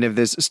about at the end of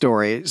this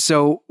story,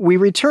 so we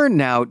return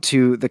now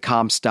to the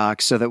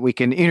Comstocks so that we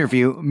can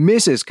interview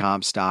Mrs.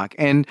 Comstock.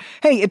 And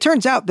hey, it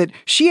turns out that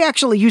she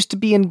actually used to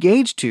be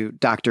engaged to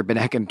Dr.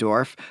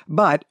 Beneckendorf,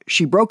 but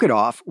she broke it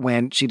off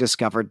when she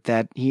discovered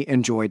that he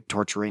enjoyed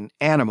torturing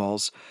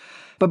animals.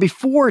 But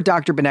before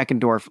Dr.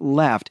 Beneckendorf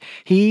left,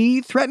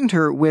 he threatened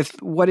her with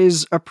what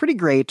is a pretty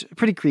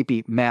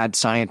creepy mad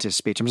scientist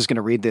speech. I'm just going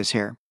to read this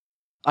here.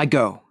 I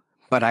go,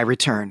 but I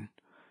return.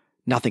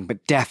 Nothing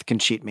but death can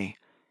cheat me.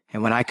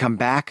 And when I come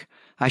back,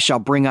 I shall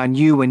bring on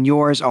you and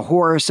yours a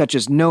horror such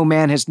as no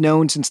man has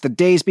known since the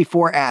days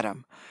before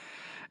Adam.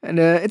 And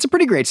it's a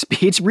pretty great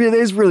speech. Really,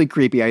 it is really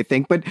creepy, I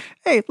think. But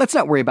hey, let's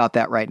not worry about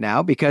that right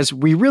now, because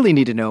we really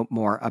need to know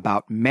more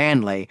about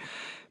Manley.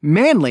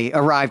 Manley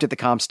arrived at the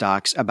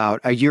Comstocks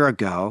about a year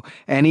ago,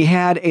 and he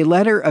had a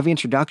letter of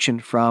introduction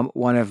from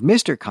one of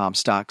Mr.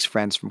 Comstock's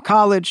friends from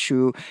college,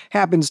 who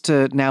happens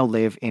to now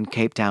live in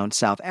Cape Town,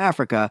 South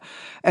Africa.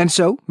 And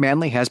so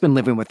Manley has been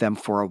living with them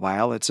for a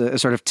while. It's a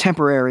sort of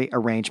temporary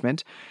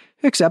arrangement.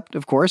 Except,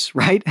 of course,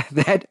 right,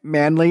 that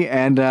Manley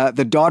and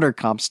the daughter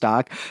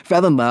Comstock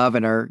fell in love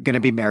and are going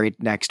to be married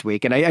next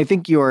week. And I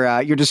think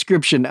your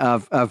description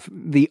of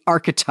the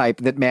archetype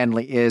that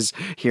Manley is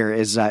here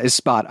is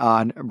spot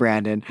on,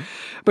 Brandon.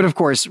 But of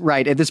course,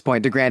 right, at this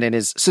point, DeGrandin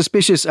is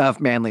suspicious of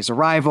Manley's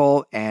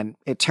arrival, and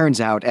it turns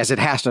out, as it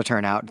has to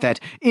turn out, that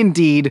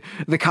indeed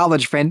the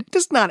college friend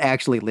does not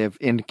actually live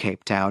in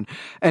Cape Town.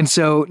 And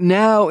so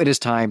now it is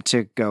time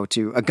to go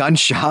to a gun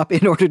shop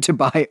in order to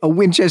buy a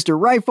Winchester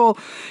rifle.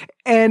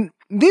 And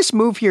this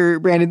move here,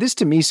 Brandon, this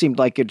to me seemed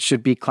like it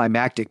should be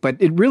climactic, but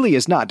it really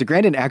is not.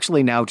 DeGrandin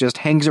actually now just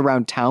hangs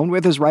around town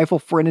with his rifle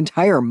for an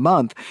entire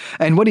month.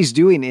 And what he's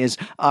doing is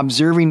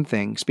observing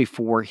things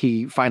before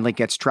he finally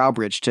gets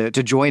Trowbridge to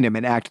join him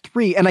in Act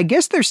 3. And I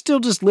guess they're still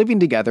just living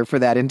together for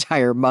that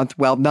entire month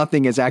while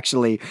nothing is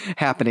actually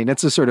happening.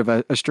 It's a sort of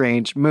a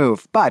strange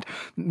move. But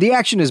the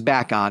action is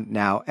back on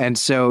now. And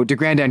so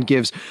DeGrandin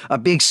gives a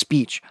big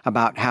speech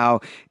about how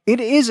it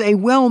is a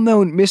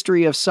well-known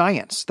mystery of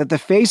science that the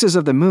phases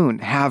of the moon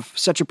have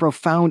such a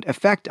profound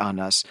effect on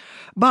us.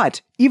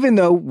 But even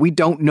though we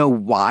don't know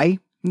why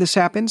this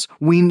happens,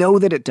 we know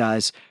that it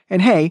does.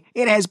 And hey,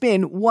 it has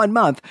been 1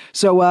 month.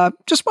 So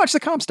just watch the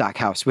Comstock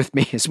house with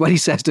me, is what he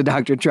says to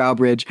Dr.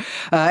 Trowbridge.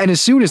 And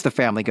as soon as the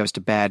family goes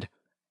to bed,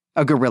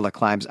 a gorilla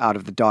climbs out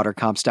of the daughter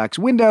Comstock's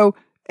window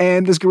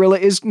And this gorilla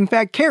is, in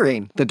fact,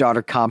 carrying the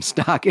daughter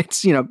Comstock.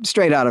 It's,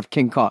 straight out of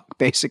King Kong,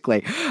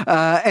 basically.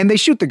 And they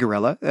shoot the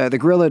gorilla. The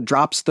gorilla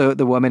drops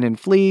the woman and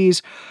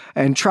flees.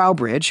 And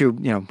Trowbridge, who,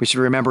 we should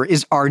remember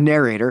is our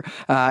narrator,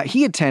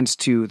 he attends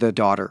to the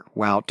daughter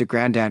while de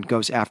Grandin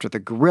goes after the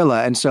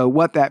gorilla. And so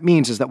what that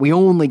means is that we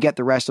only get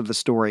the rest of the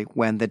story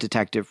when the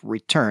detective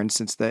returns,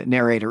 since the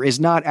narrator is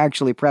not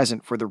actually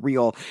present for the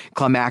real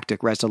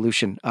climactic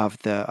resolution of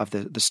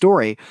the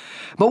story.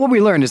 But what we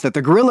learn is that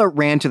the gorilla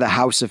ran to the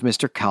house of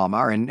Mr.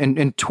 Kalmar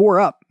and tore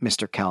up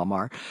Mr.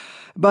 Kalmar.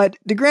 But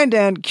de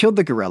Grandin killed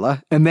the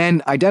gorilla and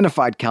then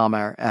identified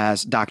Kalmar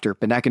as Dr.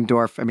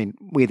 Beneckendorf. I mean,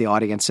 we, the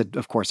audience, had,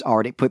 of course,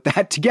 already put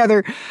that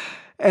together.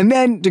 And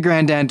then de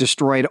Grandin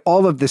destroyed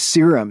all of the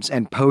serums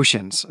and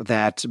potions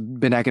that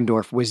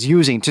Beneckendorf was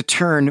using to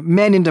turn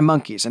men into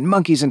monkeys and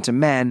monkeys into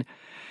men.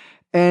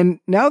 And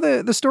now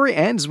the story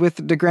ends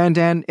with de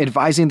Grandin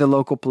advising the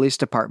local police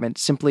department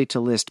simply to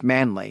list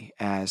Manley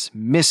as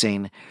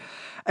missing.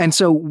 And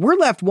so we're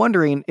left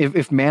wondering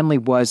if Manley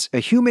was a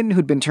human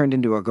who'd been turned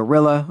into a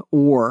gorilla,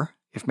 or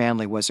if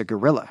Manley was a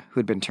gorilla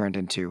who'd been turned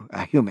into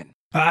a human.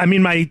 I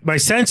mean, my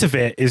sense of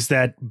it is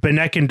that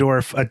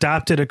Beneckendorf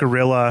adopted a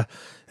gorilla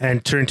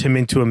and turned him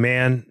into a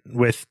man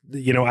with,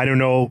 I don't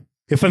know.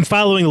 If I'm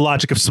following the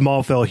logic of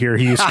Smallville here,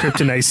 he used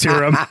kryptonite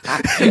serum.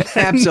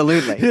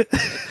 Absolutely.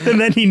 And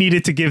then he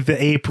needed to give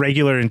the ape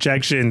regular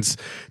injections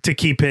to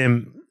keep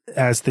him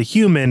as the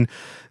human.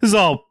 This is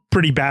all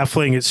pretty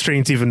baffling. It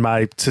strains even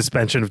my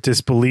suspension of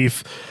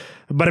disbelief.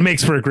 But it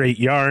makes for a great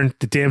yarn.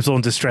 The damsel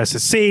in distress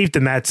is saved,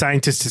 and that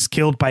scientist is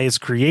killed by his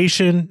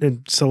creation.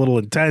 It's a little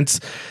intense.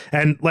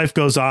 And life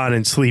goes on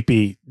in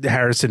sleepy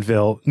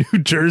Harrisonville, New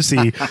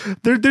Jersey.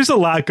 There's a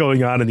lot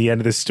going on in the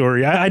end of this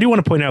story. I do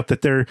want to point out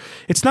that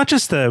it's not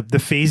just the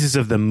phases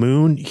of the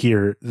moon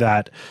here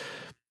that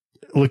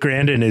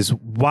LeGrandin is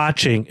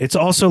watching. It's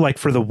also like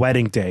for the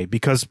wedding day,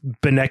 because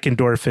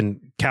Beneckendorf and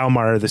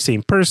Kalmar are the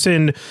same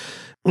person.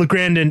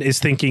 LeGrandin is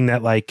thinking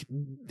that like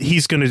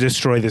he's going to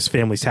destroy this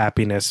family's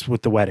happiness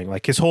with the wedding.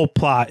 Like his whole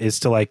plot is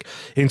to like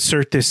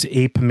insert this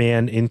ape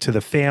man into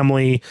the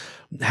family,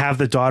 have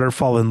the daughter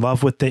fall in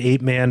love with the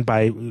ape man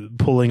by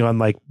pulling on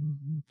like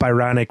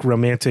Byronic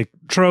romantic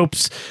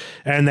tropes,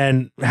 and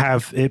then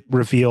have it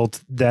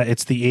revealed that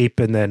it's the ape,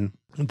 and then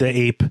the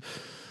ape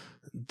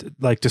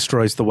like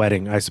destroys the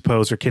wedding, I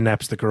suppose, or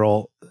kidnaps the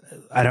girl.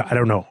 I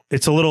don't know.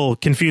 It's a little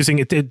confusing.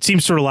 It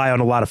seems to rely on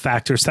a lot of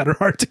factors that are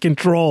hard to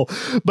control.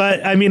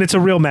 But I mean, it's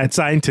a real mad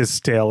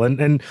scientist tale.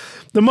 And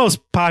the most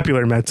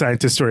popular mad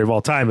scientist story of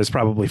all time is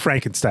probably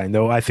Frankenstein,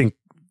 though I think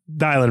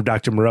The Island of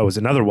Dr. Moreau is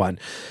another one.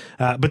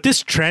 But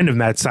this trend of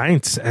mad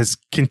science has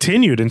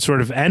continued and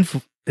sort of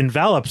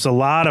envelops a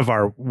lot of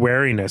our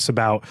wariness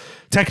about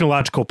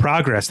technological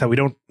progress that we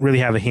don't really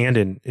have a hand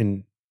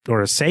in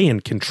or a say in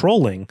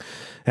controlling.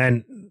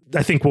 And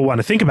I think we'll want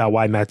to think about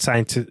why mad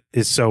science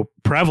is so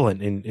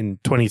prevalent in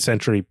 20th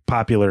century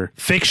popular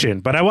fiction.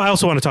 But I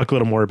also want to talk a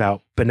little more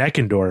about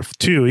Beneckendorf,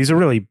 too. He's a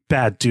really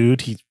bad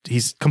dude.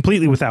 He's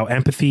completely without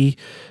empathy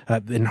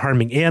in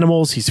harming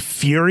animals. He's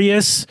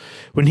furious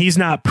when he's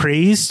not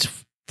praised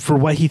for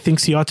what he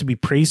thinks he ought to be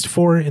praised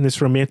for in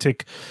this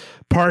romantic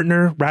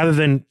partner, rather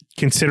than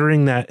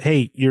considering that,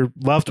 hey, your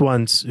loved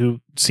ones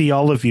who see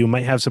all of you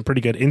might have some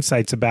pretty good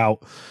insights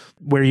about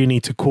where you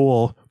need to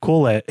cool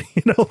it,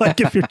 like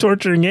if you're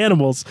torturing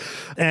animals.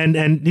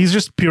 And he's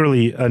just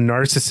purely a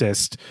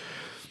narcissist.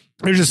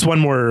 There's just one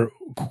more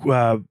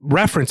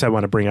reference I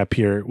want to bring up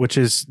here, which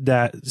is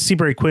that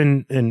Seabury,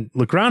 Quinn, and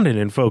LeGrandin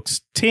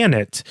invokes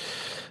Tanit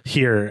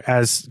here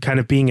as kind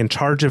of being in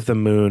charge of the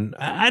moon.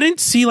 I didn't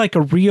see like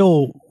a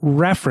real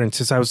reference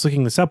as I was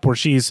looking this up where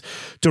she's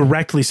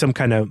directly some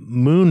kind of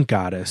moon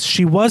goddess.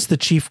 She was the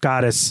chief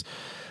goddess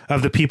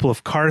of the people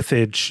of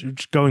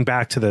Carthage, going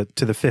back to the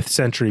 5th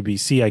century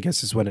BC, I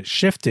guess is when it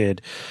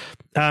shifted.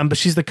 But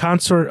she's the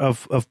consort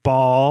of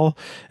Baal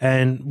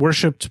and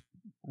worshipped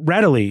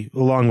readily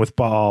along with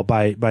Baal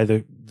by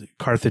the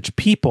Carthage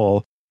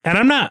people. And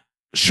I'm not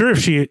sure if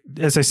she,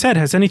 as I said,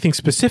 has anything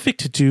specific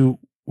to do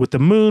with the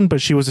moon, but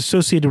she was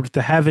associated with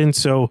the heavens.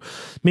 So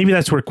maybe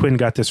that's where Quinn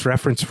got this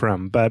reference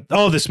from. But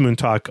all this moon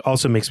talk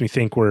also makes me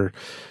think we're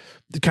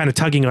kind of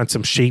tugging on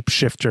some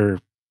shapeshifter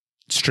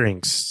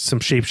strings, some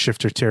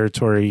shapeshifter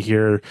territory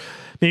here.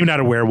 Maybe not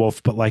a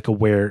werewolf, but like a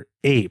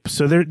were-ape.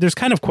 So there's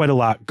kind of quite a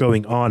lot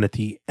going on at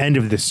the end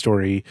of this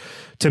story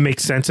to make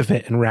sense of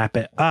it and wrap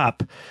it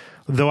up.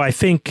 Though I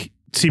think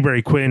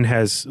Seabury Quinn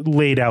has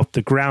laid out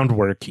the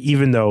groundwork,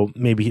 even though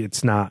maybe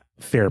it's not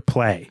fair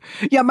play.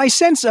 Yeah, my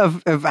sense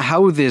of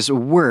how this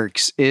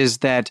works is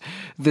that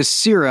the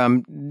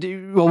serum,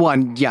 well,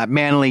 one, yeah,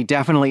 Manley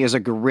definitely is a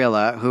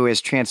gorilla who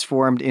is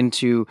transformed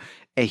into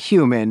a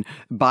human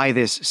by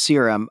this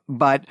serum,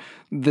 but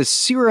the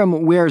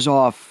serum wears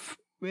off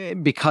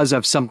because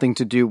of something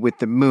to do with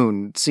the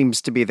moon,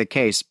 seems to be the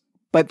case.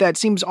 but that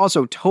seems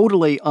also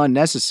totally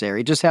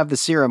unnecessary. Just have the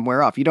serum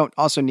wear off. You don't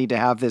also need to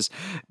have this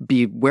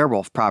be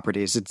werewolf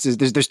properties.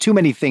 There's too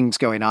many things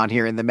going on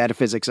here in the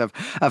metaphysics of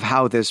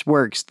how this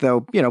works,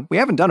 though, we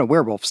haven't done a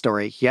werewolf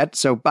story yet,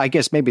 so I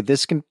guess maybe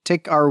this can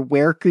tick our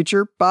were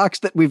creature box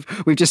that we've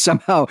just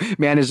somehow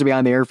managed to be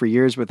on the air for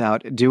years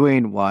without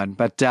doing one.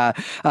 But,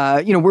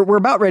 we're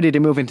about ready to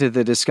move into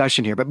the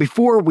discussion here. But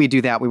before we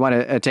do that, we want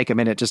to take a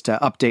minute just to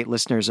update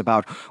listeners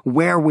about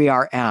where we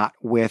are at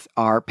with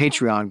our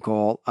Patreon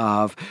goal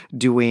of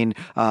doing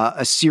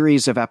a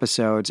series of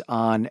episodes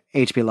on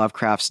H.P.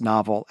 Lovecraft's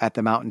novel At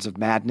the Mountains of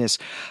Madness.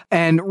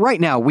 And right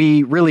now,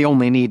 we really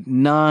only need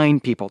 9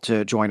 people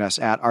to join us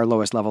at our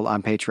lowest level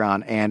on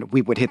Patreon, and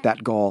we would hit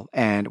that goal,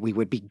 and we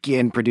would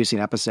begin producing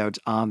episodes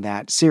on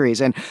that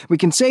series. And we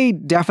can say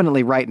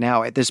definitely right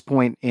now, at this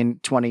point in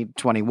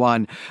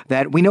 2021,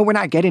 that we know we're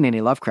not getting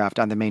any Lovecraft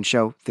on the main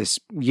show this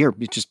year.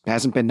 It just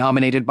hasn't been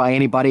nominated by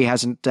anybody,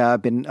 hasn't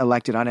been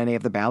elected on any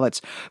of the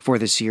ballots for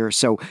this year.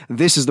 So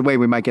this is the way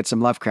we might get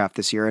some Lovecraft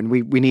this year. And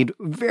we need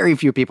very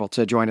few people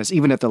to join us,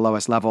 even at the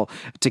lowest level,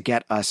 to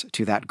get us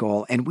to that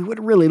goal. And we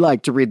would really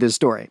like to read this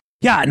story.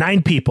 Yeah,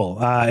 9 people.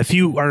 If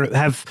you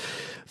have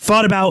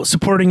thought about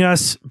supporting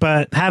us,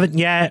 but haven't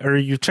yet, or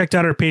you've checked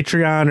out our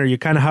Patreon, or you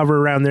kind of hover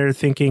around there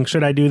thinking,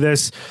 should I do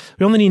this?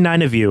 We only need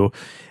 9 of you.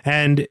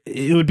 And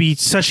it would be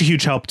such a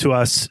huge help to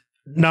us,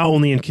 not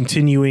only in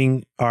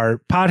continuing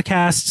our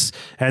podcasts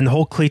and the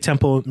whole Clay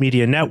Temple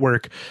Media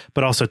Network,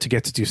 but also to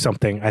get to do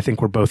something I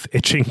think we're both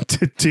itching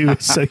to do.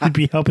 So you'd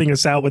be helping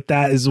us out with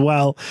that as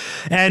well.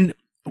 And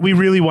we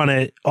really want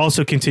to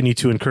also continue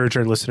to encourage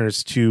our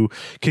listeners to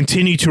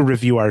continue to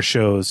review our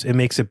shows. It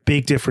makes a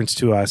big difference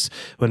to us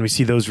when we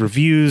see those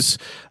reviews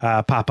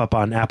pop up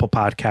on Apple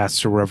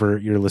Podcasts or wherever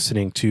you're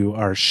listening to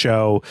our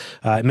show.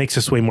 It makes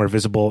us way more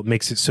visible. It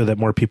makes it so that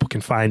more people can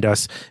find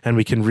us, and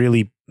we can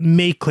really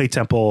make Clay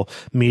Temple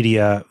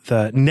Media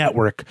the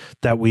network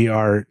that we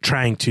are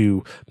trying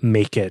to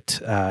make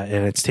it.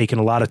 And it's taken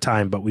a lot of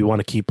time, but we want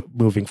to keep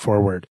moving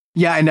forward.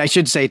 Yeah, and I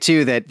should say,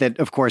 too, that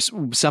of course,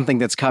 something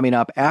that's coming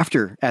up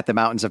after At the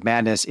Mountains of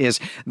Madness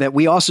is that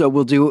we also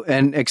will do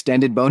an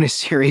extended bonus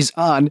series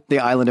on the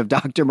island of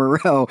Dr.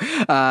 Moreau,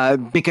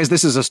 because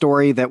this is a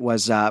story that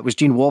was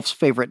Gene Wolfe's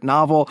favorite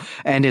novel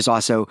and is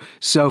also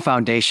so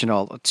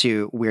foundational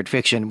to weird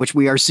fiction, which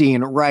we are seeing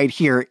right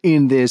here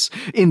in this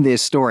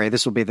story.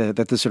 This will be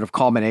the sort of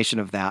culmination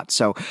of that.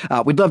 So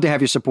we'd love to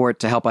have your support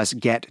to help us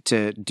get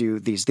to do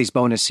these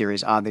bonus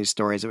series on these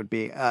stories. It would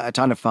be a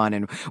ton of fun,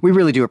 and we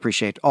really do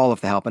appreciate all of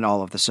the help and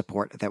all of the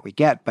support that we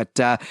get. But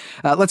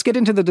let's get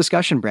into the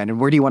discussion, Brandon.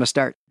 Where do you want to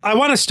start? I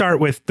want to start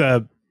with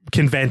the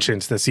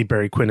conventions that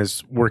Seabury Quinn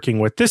is working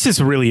with. This is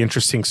a really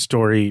interesting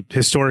story,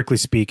 historically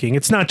speaking.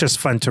 It's not just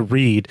fun to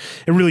read.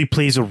 It really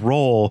plays a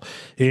role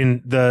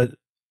in the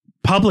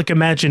public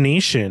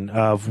imagination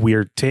of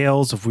weird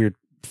tales, of weird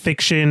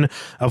fiction,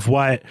 of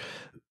what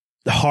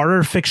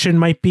horror fiction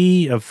might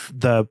be, of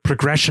the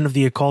progression of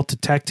the occult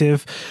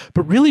detective.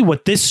 But really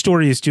what this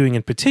story is doing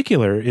in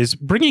particular is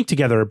bringing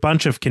together a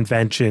bunch of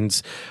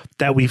conventions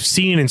that we've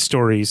seen in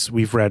stories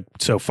we've read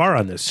so far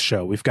on this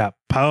show. We've got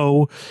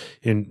Poe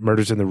in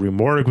Murders in the Rue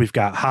Morgue. We've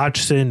got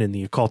Hodgson in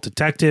The Occult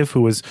Detective,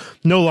 who is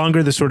no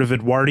longer the sort of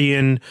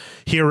Edwardian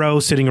hero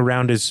sitting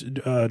around his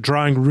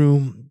drawing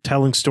room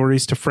telling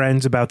stories to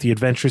friends about the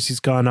adventures he's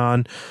gone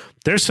on.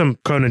 There's some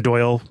Conan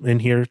Doyle in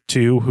here,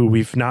 too, who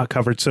we've not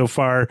covered so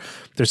far.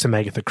 There's some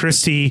Agatha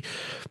Christie.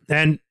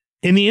 And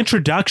in the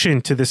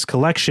introduction to this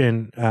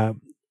collection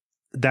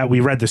that we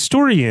read the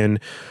story in,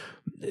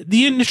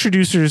 the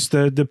introducers,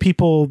 the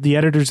people, the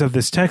editors of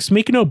this text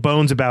make no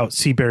bones about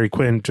Seabury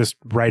Quinn just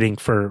writing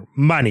for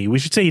money. We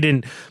should say he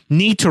didn't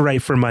need to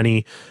write for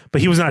money,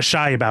 but he was not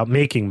shy about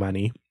making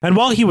money. And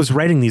while he was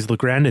writing these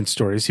Legrandin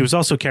stories, he was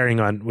also carrying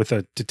on with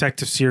a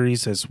detective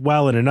series as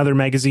well in another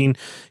magazine.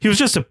 He was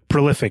just a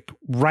prolific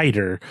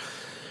writer.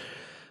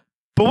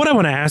 But what I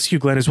want to ask you,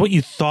 Glenn, is what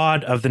you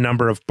thought of the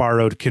number of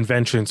borrowed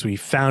conventions we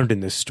found in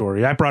this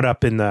story. I brought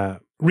up in the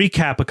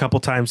recap a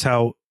couple times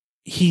how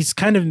he's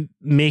kind of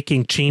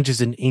making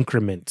changes in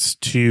increments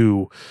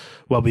to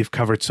what we've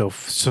covered so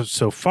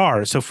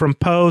far. So from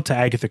Poe to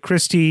Agatha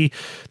Christie,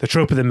 the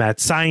trope of the mad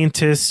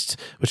scientist,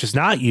 which is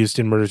not used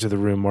in Murders of the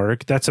Rue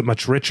Morgue, that's a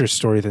much richer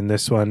story than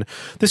this one.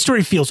 This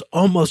story feels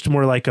almost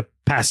more like a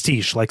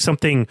pastiche, like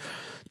something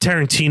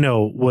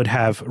Tarantino would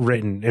have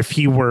written if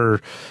he were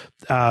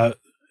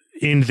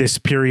in this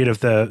period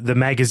of the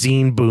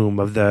magazine boom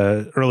of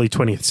the early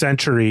 20th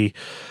century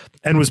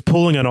and was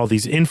pulling on all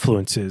these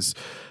influences.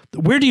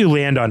 Where do you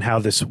land on how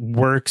this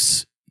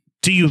works?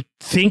 Do you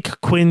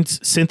think Quinn's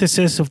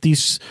synthesis of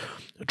these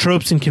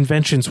tropes and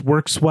conventions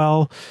works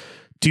well?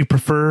 Do you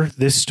prefer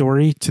this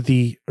story to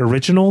the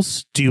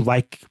originals? Do you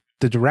like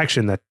the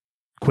direction that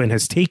Quinn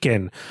has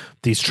taken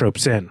these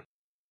tropes in?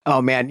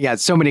 Oh, man. Yeah,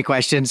 so many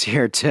questions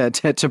here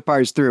to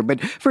parse through.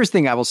 But first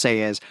thing I will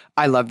say is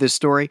I love this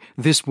story.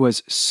 This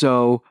was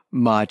so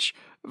much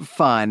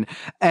fun.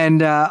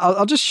 And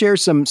I'll just share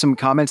some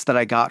comments that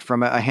I got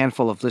from a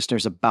handful of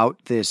listeners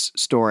about this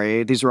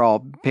story. These are all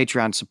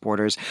Patreon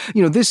supporters.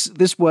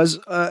 This was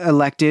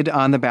elected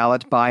on the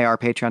ballot by our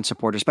Patreon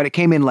supporters, but it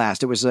came in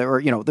last. It was, there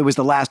was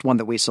the last one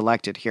that we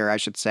selected here, I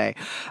should say.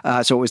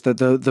 So it was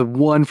the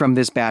one from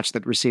this batch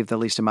that received the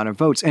least amount of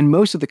votes. And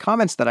most of the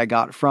comments that I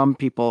got from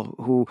people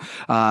who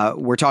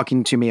were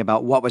talking to me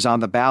about what was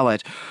on the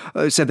ballot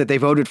said that they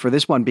voted for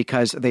this one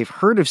because they've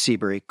heard of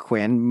Seabury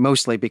Quinn,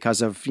 mostly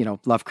because of,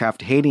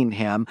 Lovecraft hating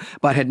him,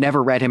 but had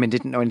never read him and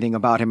didn't know anything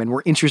about him and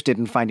were interested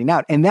in finding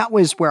out. And that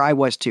was where I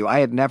was too. I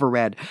had never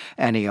read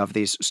any of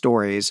these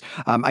stories.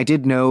 I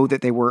did know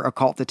that they were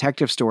occult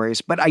detective stories,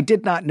 but I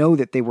did not know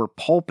that they were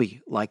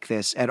pulpy like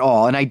this at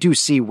all. And I do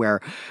see where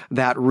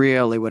that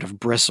really would have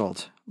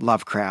bristled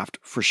Lovecraft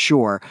for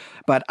sure.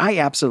 But I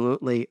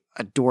absolutely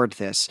adored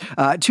this.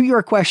 To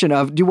your question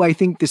of, do I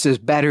think this is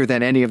better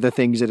than any of the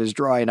things it is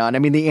drawing on? I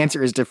mean, the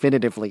answer is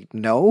definitively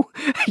no.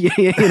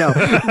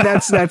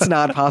 That's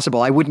not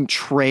possible. I wouldn't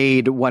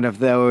trade one of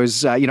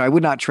those. I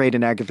would not trade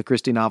an Agatha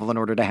Christie novel in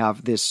order to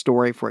have this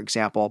story, for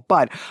example.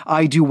 But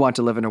I do want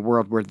to live in a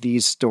world where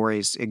these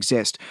stories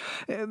exist.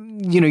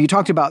 You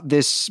talked about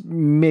this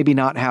maybe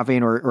not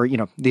having, or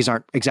these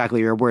aren't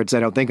exactly your words. I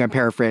don't think I'm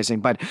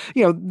paraphrasing, but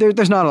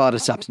there's not a lot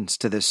of substance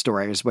to this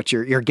story, is what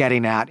you're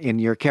getting at in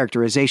your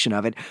characterization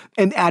of it.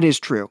 And that is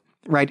true,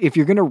 right? If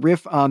you're going to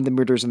riff on the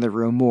Murders in the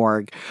Rue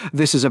Morgue,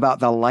 this is about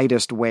the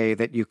lightest way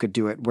that you could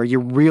do it, where you're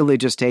really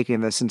just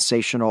taking the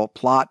sensational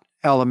plot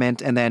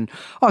element and then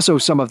also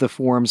some of the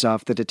forms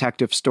of the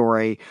detective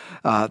story,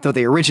 though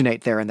they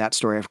originate there in that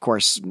story. Of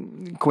course,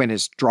 Quinn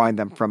is drawing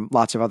them from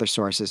lots of other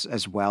sources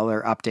as well.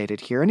 They're updated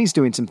here, and he's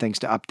doing some things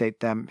to update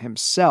them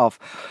himself,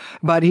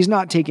 but he's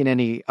not taking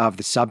any of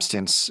the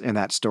substance in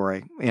that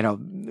story.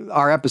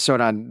 Our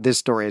episode on this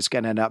story is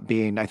going to end up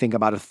being, I think,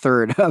 about a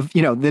third of,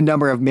 the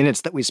number of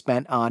minutes that we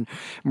spent on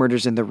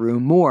Murders in the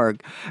Rue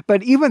Morgue.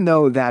 But even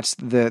though that's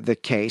the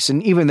case,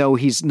 and even though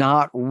he's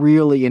not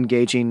really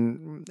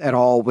engaging at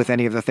all with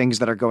any of the things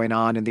that are going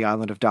on in the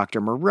island of Dr.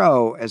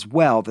 Moreau as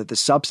well, the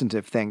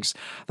substantive things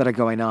that are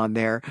going on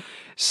there,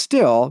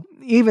 still,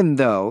 even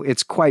though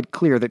it's quite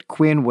clear that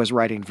Quinn was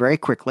writing very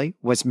quickly,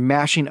 was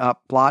mashing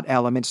up plot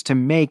elements to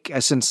make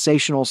a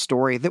sensational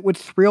story that would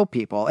thrill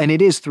people, and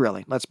it is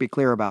thrilling, let's be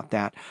clear about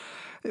that,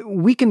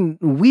 we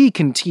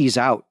can tease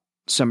out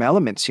some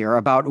elements here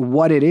about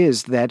what it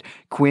is that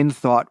Quinn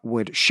thought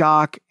would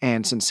shock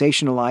and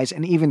sensationalize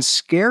and even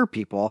scare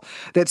people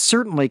that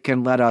certainly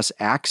can let us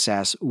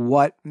access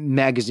what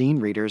magazine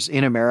readers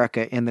in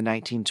America in the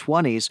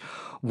 1920s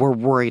were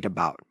worried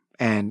about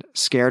and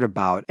scared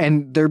about.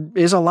 And there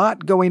is a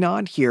lot going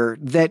on here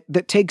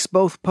that takes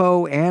both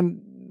Poe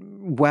and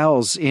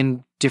Wells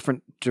in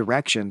different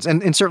directions,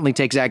 and certainly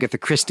takes Agatha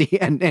Christie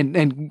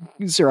and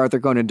Sir Arthur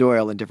Conan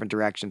Doyle in different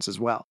directions as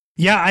well.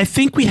 Yeah, I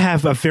think we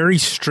have a very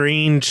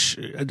strange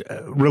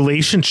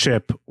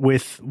relationship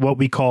with what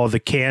we call the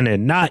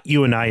canon. Not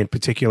you and I in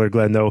particular,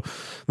 Glenn, though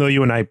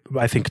you and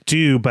I think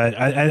do, but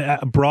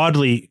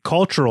broadly,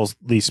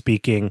 culturally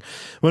speaking,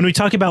 when we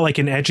talk about like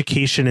an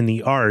education in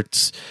the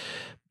arts,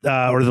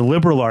 or the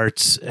liberal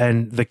arts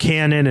and the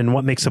canon and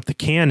what makes up the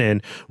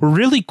canon, we're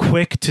really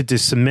quick to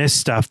dismiss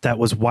stuff that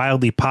was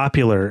wildly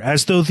popular,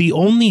 as though the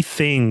only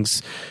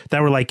things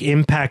that were like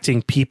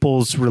impacting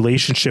people's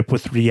relationship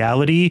with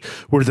reality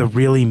were the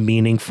really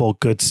meaningful,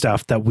 good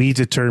stuff that we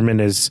determine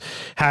as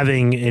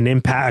having an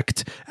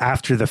impact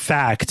after the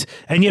fact.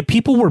 And yet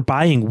people were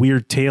buying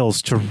weird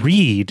tales to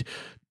read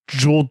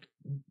Jules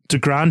de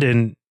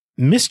Grandin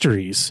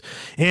mysteries.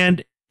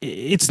 And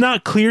it's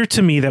not clear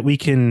to me that we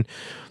can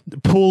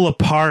pull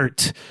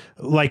apart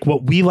like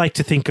what we like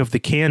to think of the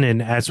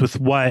canon as with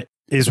what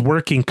is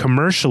working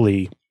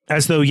commercially,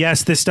 as though,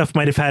 yes, this stuff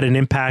might have had an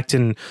impact,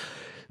 and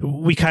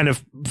we kind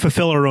of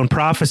fulfill our own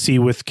prophecy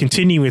with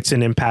continuing its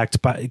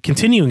impact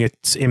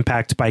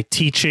by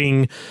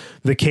teaching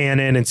the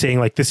canon and saying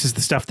like, this is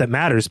the stuff that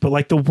matters. But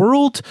like the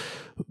world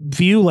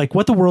view, like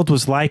what the world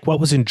was like, what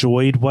was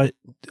enjoyed, what,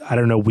 I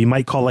don't know, we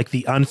might call like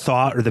the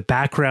unthought or the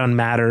background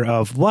matter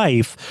of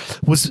life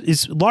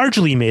is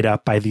largely made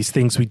up by these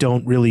things we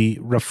don't really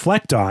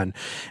reflect on.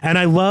 And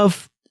I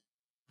love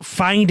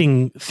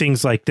finding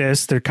things like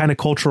this. They're kind of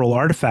cultural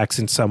artifacts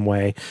in some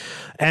way,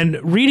 and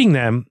reading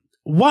them.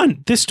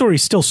 One, this story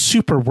still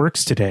super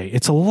works today.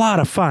 It's a lot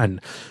of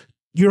fun.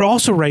 You're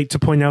also right to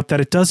point out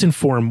that it does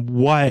inform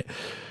what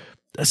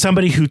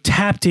somebody who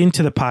tapped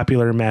into the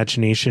popular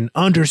imagination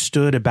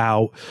understood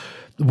about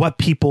what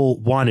people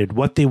wanted,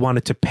 what they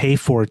wanted to pay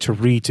for to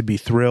read, to be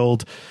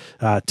thrilled,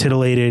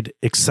 titillated,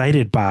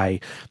 excited by.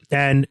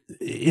 And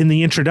in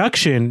the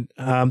introduction,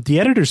 the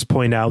editors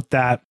point out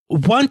that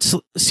once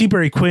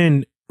Seabury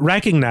Quinn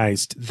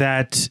recognized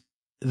that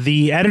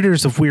the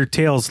editors of Weird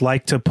Tales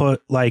like to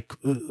put like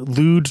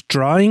lewd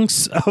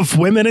drawings of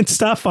women and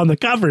stuff on the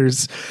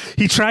covers,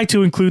 he tried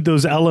to include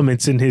those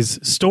elements in his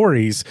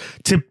stories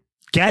to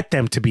get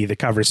them to be the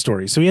cover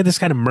story. So he had this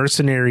kind of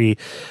mercenary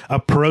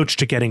approach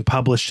to getting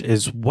published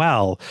as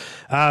well.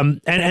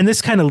 And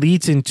this kind of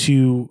leads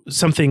into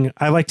something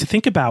I like to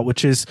think about,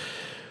 which is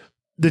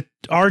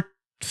our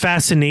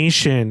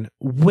fascination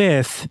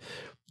with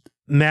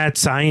mad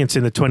science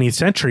in the 20th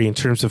century in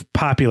terms of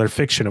popular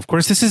fiction. Of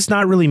course, this has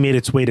not really made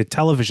its way to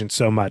television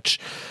so much,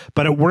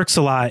 but it works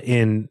a lot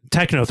in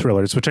techno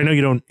thrillers, which I know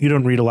you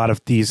don't read a lot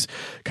of these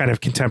kind of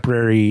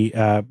contemporary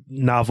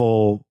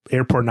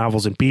airport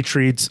novels and beach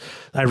reads.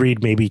 I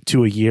read maybe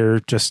 2 a year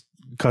just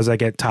because I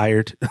get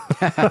tired.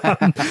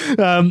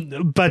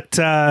 But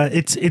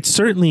it's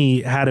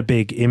certainly had a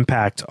big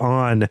impact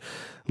on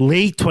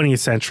late 20th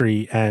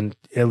century and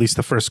at least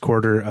the first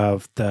quarter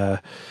of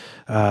the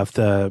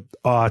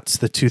aughts,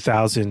 the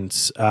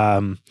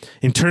 2000s,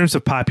 in terms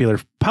of popular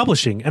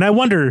publishing. And I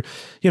wonder,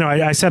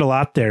 I said a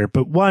lot there,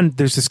 but one,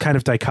 there's this kind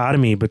of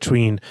dichotomy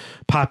between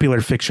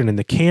popular fiction and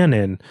the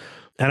canon.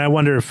 And I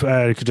wonder if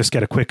I could just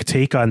get a quick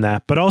take on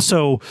that. But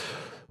also,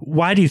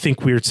 why do you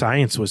think weird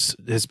science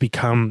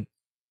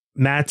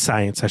mad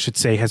science, I should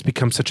say, has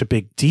become such a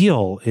big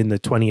deal in the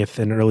 20th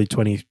and early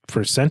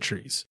 21st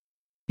centuries?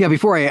 Yeah,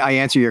 before I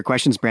answer your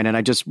questions, Brandon,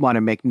 I just want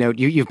to make note.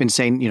 You've been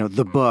saying,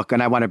 the book,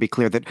 and I want to be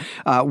clear that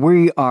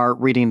we are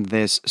reading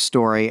this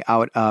story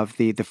out of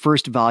the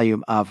first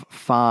volume of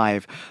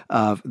 5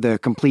 of the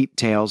complete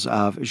tales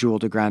of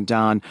Jules de Grand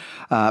Dawn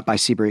by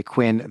Seabury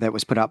Quinn that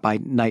was put out by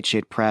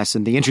Nightshade Press.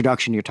 And the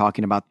introduction you're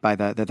talking about by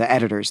the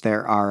editors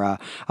there are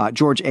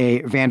George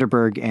A.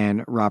 Vanderberg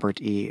and Robert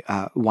E.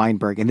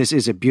 Weinberg. And this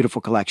is a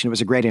beautiful collection. It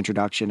was a great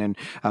introduction, and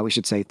we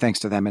should say thanks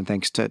to them and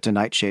thanks to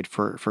Nightshade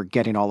for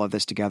getting all of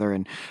this together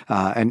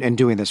and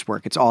doing this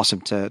work. It's awesome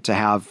to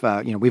have,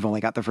 we've only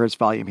got the first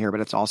volume here,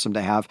 but it's awesome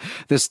to have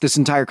this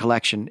entire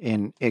collection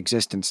in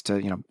existence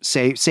to,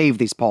 save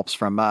these pulps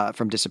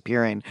from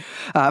disappearing.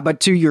 But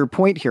to your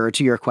point here,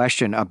 to your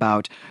question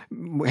about,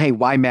 hey,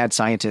 why mad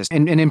scientist?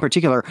 And in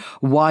particular,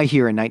 why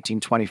here in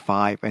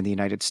 1925 in the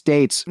United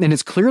States? And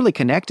it's clearly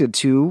connected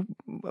to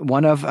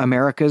one of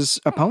America's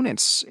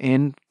opponents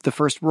in the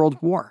First World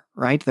War,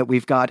 right? That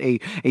we've got a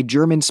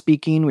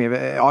German-speaking, we have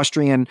an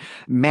Austrian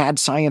mad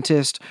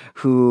scientist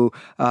who,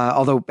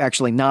 although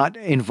actually not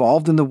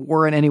involved in the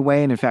war in any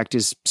way, and in fact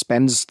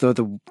spends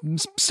the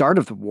start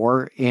of the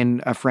war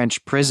in a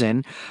French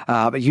prison,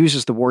 but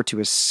uses the war to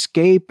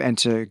escape and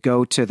to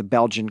go to the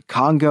Belgian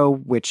Congo,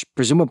 which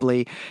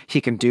presumably he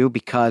can do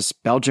because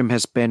Belgium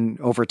has been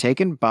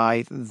overtaken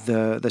by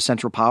the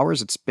Central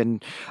Powers. It's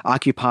been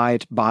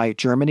occupied by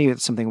Germany.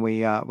 It's something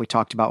we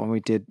talked about when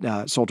we did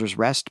Soldier's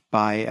Rest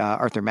by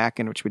Arthur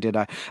Machen, which we did.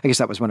 I guess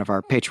that was one of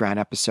our Patreon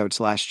episodes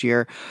last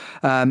year.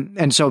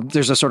 And so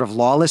there's a sort of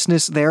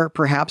lawlessness there,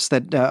 perhaps,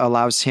 that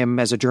allows him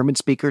as a German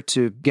speaker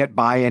to get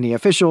by any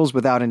officials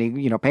without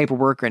any,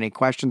 paperwork or any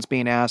questions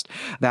being asked,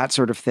 that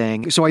sort of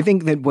thing. So I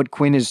think that what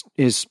Quinn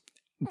is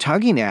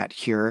tugging at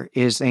here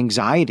is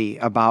anxiety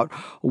about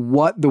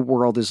what the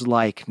world is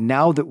like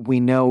now that we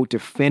know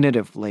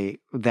definitively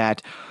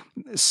that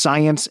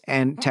science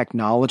and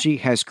technology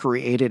has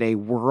created a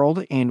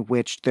world in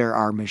which there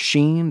are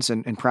machines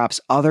and perhaps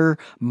other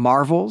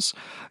marvels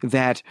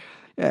that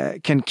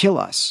can kill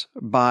us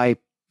by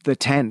the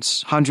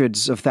tens,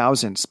 hundreds of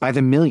thousands, by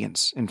the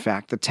millions, in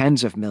fact, the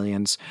tens of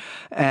millions,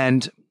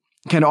 and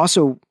can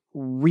also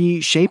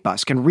reshape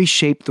us, can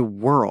reshape the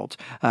world,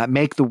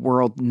 make the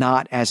world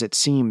not as it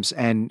seems,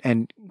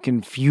 and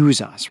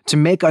confuse us, to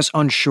make us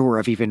unsure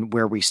of even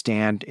where we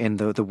stand in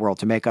the world,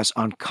 to make us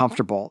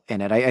uncomfortable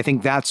in it. I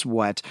think that's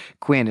what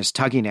Quinn is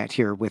tugging at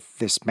here with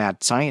this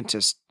mad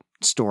scientist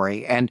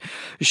story, and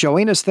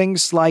showing us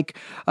things like,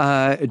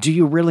 do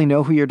you really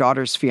know who your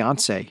daughter's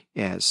fiance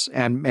is?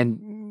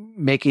 And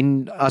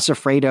making us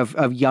afraid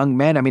of young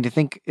men. I mean, I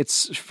think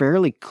it's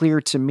fairly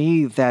clear to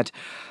me that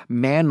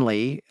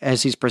Manley,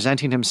 as he's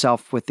presenting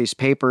himself with these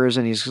papers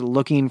and he's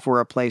looking for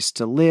a place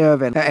to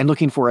live and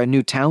looking for a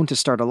new town to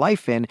start a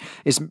life in,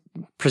 is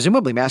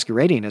presumably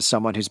masquerading as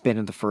someone who's been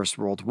in the First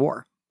World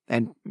War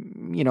and,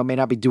 may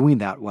not be doing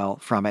that well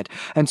from it.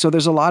 And so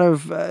there's a lot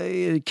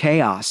of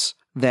chaos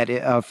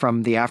that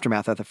from the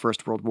aftermath of the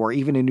First World War,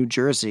 even in New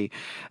Jersey,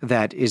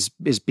 that is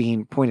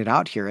being pointed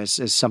out here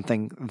as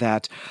something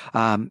that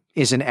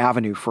is an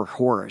avenue for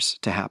horrors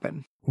to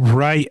happen.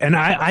 Right. And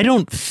I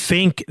don't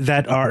think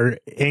that our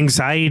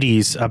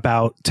anxieties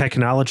about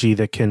technology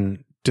that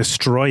can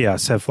destroy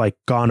us have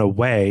gone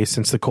away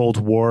since the Cold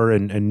War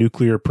and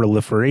nuclear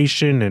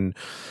proliferation and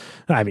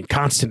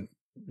constant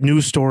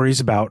news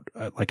stories about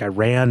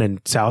Iran and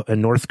South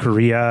and North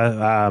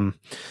Korea,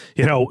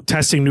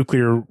 testing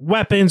nuclear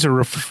weapons or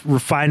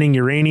refining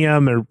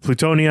uranium or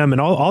plutonium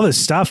and all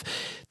this stuff.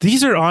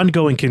 These are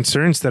ongoing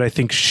concerns that I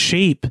think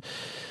shape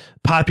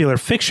popular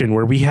fiction,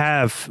 where we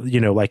have,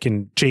 like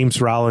in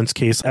James Rollins'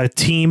 case, a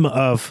team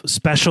of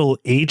special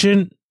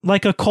agent,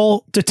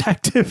 occult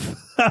detective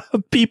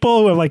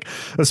people who have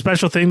a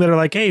special thing that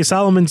are hey,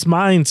 Solomon's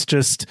Mines,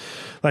 just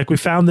we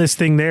found this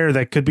thing there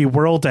that could be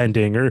world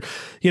ending, or,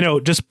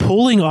 just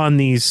pulling on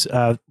these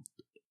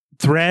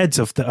threads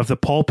of the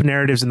pulp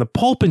narratives and the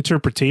pulp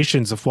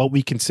interpretations of what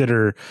we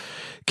consider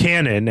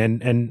canon.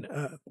 And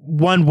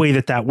one way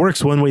that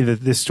works, one way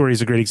that this story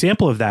is a great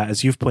example of that,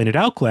 as you've pointed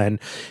out, Glenn,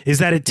 is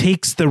that it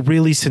takes the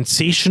really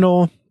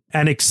sensational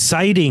and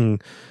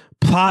exciting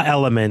plot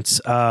elements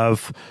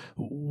of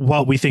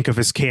what we think of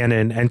as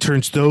canon and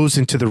turns those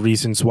into the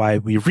reasons why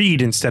we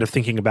read, instead of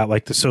thinking about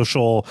like the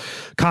social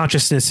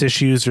consciousness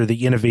issues or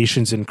the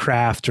innovations in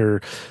craft or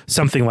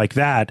something like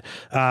that,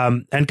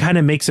 and kind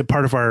of makes it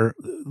part of our,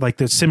 like,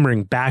 the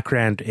simmering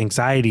background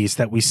anxieties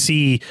that we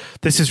see.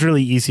 This is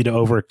really easy to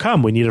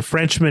overcome. We need a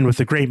Frenchman with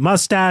a great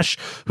mustache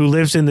who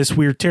lives in this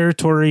weird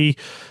territory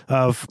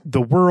of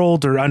the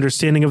world or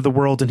understanding of the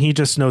world, and he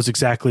just knows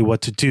exactly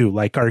what to do.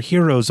 Like, our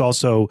heroes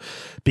also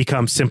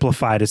become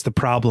simplified as the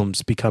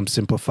problems become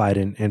simplified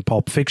in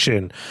pulp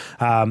fiction.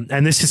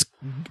 And this has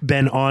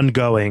been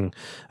ongoing,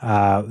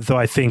 though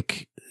I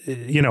think,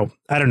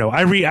 I don't know.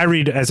 I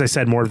read, as I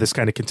said, more of this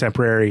kind of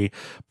contemporary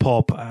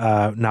pulp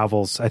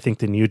novels, I think,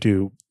 than you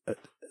do.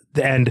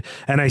 And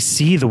I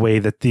see the way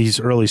that these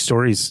early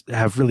stories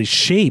have really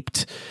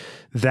shaped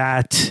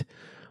that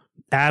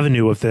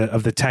avenue of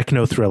the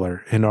techno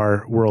thriller in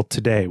our world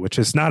today, which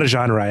is not a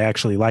genre I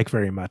actually like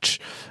very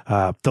much.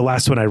 The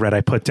last one I read,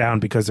 I put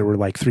down because there were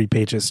like 3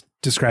 pages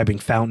describing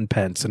fountain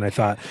pens, and I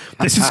thought,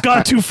 this has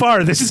gone too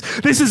far. This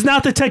is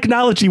not the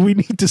technology we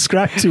need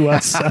described to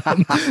us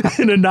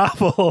in a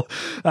novel.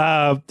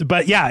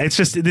 But yeah, it's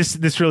just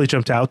this really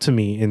jumped out to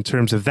me in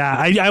terms of that.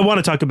 I want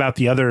to talk about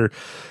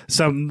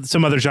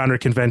some other genre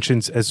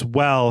conventions as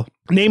well.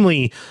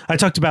 Namely, I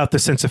talked about the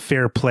sense of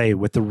fair play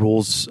with the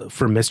rules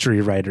for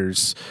mystery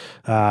writers.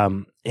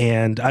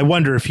 And I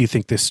wonder if you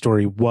think this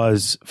story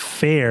was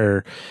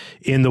fair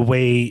in the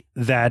way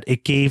that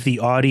it gave the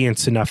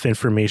audience enough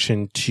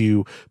information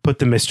to put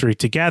the mystery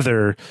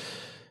together,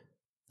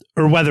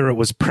 or whether it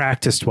was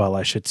practiced well,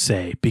 I should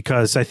say,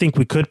 because I think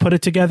we could put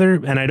it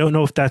together. And I don't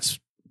know if that's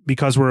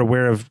because we're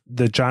aware of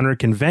the genre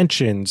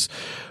conventions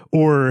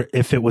or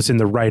if it was in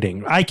the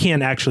writing. I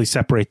can't actually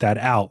separate that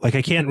out. Like,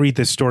 I can't read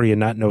this story and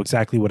not know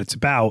exactly what it's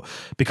about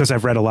because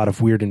I've read a lot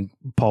of weird and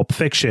pulp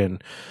fiction.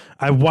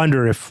 I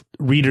wonder if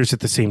readers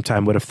at the same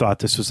time would have thought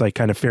this was like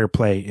kind of fair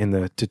play in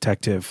the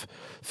detective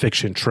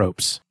fiction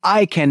tropes.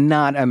 I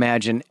cannot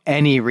imagine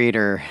any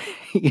reader,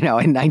 in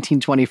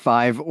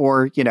 1925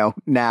 or,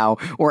 now,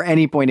 or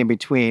any point in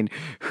between,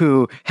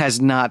 who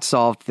has not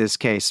solved this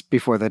case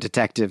before the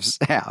detectives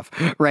have,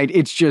 right?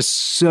 It's just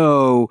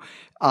so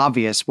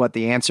obvious what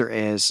the answer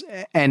is.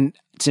 And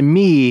to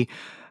me,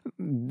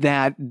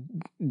 that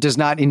does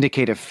not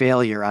indicate a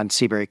failure on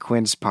Seabury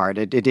Quinn's part.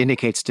 It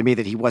indicates to me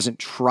that he wasn't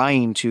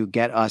trying to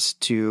get us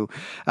to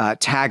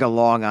tag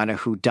along on a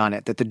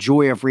whodunit, that the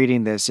joy of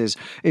reading this is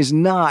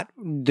not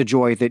the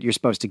joy that you're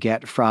supposed to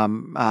get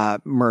from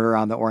Murder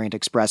on the Orient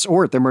Express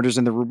or The Murders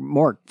in the Rue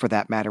Morgue, for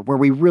that matter, where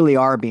we really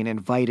are being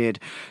invited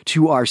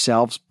to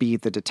ourselves be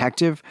the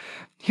detective.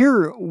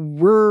 Here,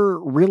 we're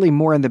really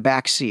more in the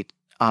back seat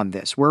on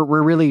this. We're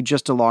really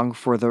just along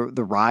for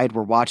the ride.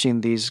 We're watching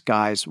these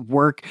guys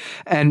work.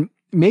 And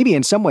maybe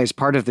in some ways,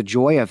 part of the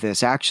joy of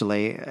this,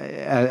 actually,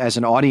 as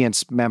an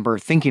audience member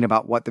thinking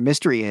about what the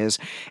mystery is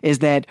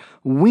that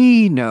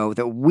we know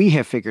that we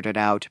have figured it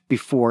out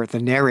before the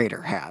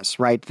narrator has,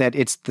 right? That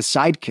it's the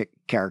sidekick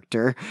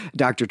character,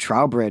 Dr.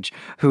 Trowbridge,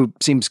 who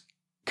seems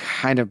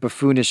kind of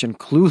buffoonish and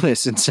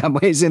clueless in some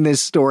ways in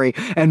this story,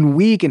 and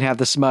we can have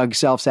the smug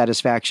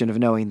self-satisfaction of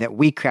knowing that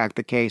we cracked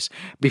the case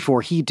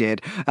before he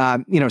did.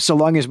 So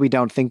long as we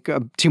don't think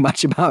too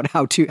much about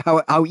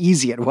how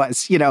easy it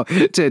was,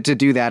 to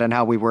do that, and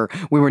how we were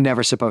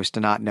never supposed to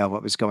not know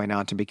what was going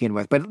on to begin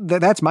with. But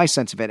that's my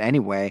sense of it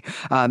anyway.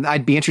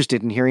 I'd be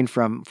interested in hearing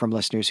from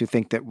listeners who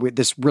think that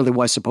this really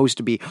was supposed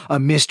to be a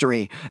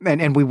mystery,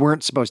 and we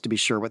weren't supposed to be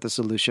sure what the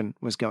solution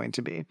was going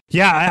to be.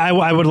 Yeah,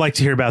 I would like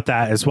to hear about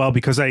that as well,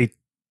 because I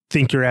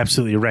think you're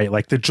absolutely right.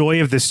 Like, the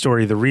joy of this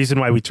story, the reason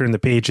why we turn the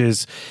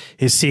pages,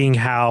 is seeing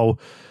how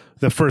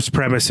the first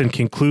premise and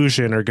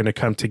conclusion are going to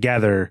come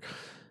together.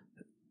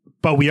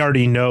 But we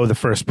already know the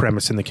first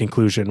premise and the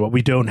conclusion. What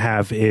we don't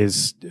have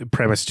is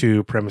premise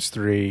 2, premise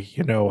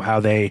 3, how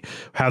they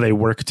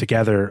work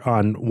together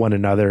on one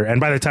another. And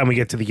by the time we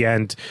get to the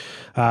end,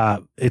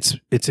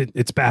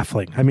 it's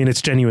baffling. I mean,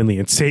 it's genuinely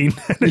insane.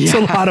 It's a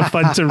lot of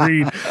fun to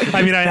read.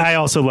 I mean, I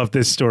also love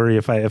this story,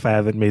 if I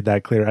haven't made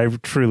that clear. I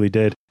truly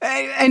did.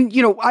 And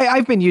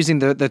I've been using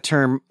the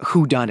term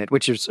whodunit,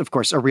 which is, of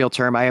course, a real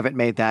term. I haven't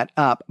made that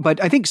up.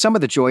 But I think some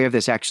of the joy of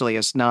this actually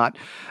is not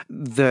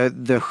the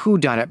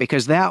whodunit,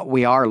 because that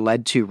we are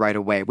led to right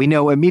away. We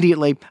know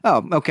immediately,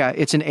 oh, okay,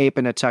 it's an ape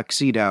in a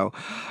tuxedo.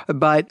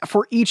 But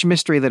for each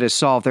mystery that is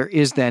solved, there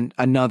is then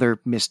another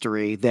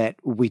mystery that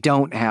we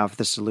don't have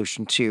the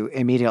solution to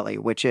immediately,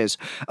 which is,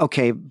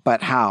 okay,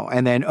 but how?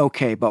 And then,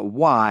 okay, but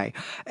why?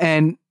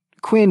 And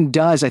Quinn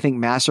does, I think,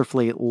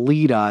 masterfully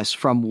lead us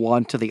from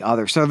one to the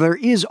other. So there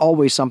is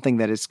always something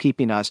that is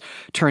keeping us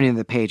turning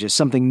the pages,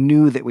 something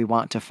new that we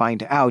want to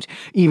find out,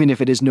 even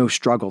if it is no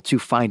struggle to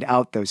find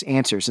out those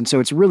answers. And so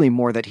it's really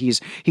more that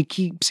he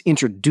keeps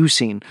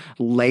introducing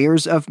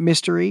layers of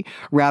mystery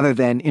rather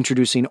than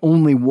introducing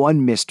only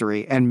one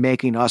mystery and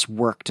making us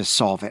work to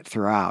solve it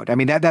throughout. I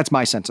mean, that's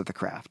my sense of the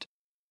craft.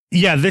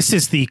 Yeah, this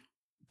is the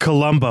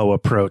Columbo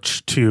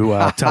approach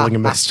to telling a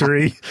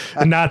mystery,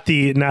 not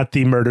the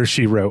Murder,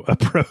 She Wrote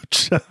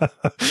approach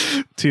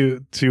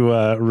to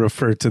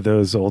refer to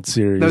those old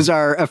series. Those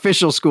are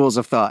official schools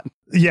of thought.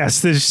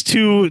 Yes,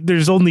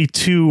 there's only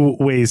two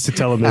ways to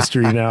tell a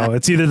mystery now.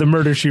 It's either the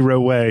Murder, She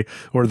Wrote way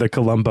or the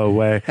Columbo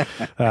way.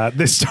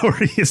 This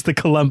story is the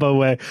Columbo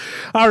way.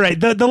 All right,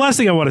 the last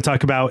thing I want to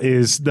talk about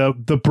is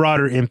the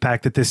broader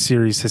impact that this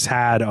series has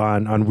had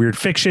on weird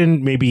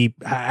fiction, maybe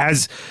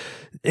as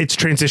it's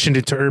transitioned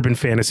into urban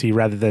fantasy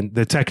rather than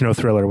the techno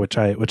thriller, which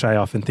I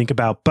often think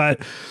about.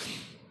 But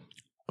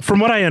from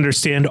what I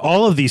understand,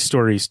 all of these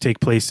stories take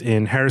place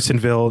in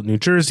Harrisonville, New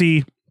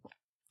Jersey.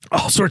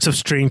 All sorts of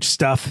strange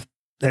stuff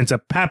ends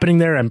up happening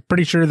there. I'm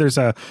pretty sure there's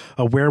a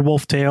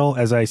werewolf tale,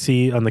 as I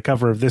see on the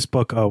cover of this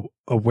book, a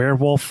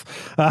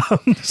werewolf.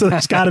 So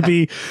there's got to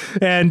be.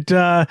 And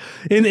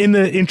in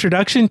the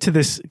introduction to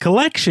this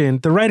collection,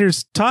 the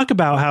writers talk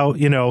about how,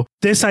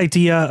 this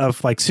idea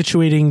of like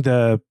situating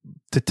the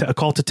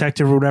occult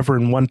detective or whatever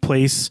in one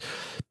place,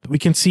 we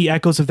can see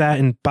echoes of that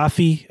in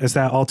Buffy, as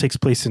that all takes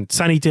place in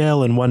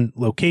Sunnydale in one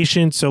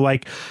location. So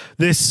like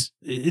this,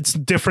 it's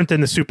different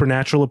than the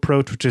supernatural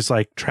approach, which is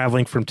like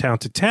traveling from town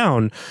to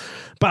town.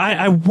 But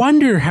I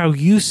wonder how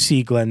you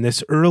see, Glenn,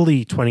 this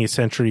early 20th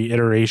century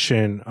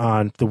iteration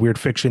on the weird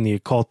fiction, the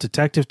occult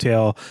detective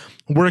tale,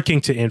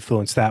 working to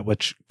influence that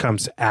which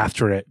comes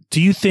after it.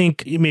 Do you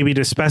think, maybe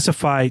to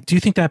specify, do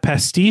you think that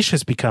pastiche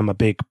has become a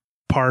big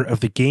part of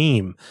the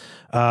game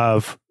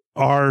of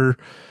our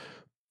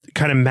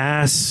kind of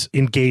mass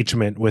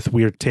engagement with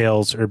weird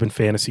tales, urban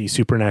fantasy,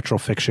 supernatural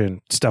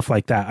fiction, stuff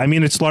like that? I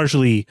mean, it's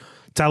largely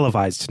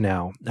televised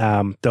now,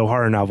 though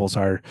horror novels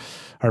are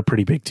a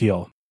pretty big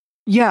deal.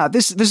 Yeah,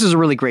 this is a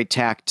really great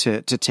tack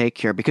to take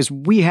here, because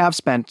we have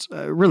spent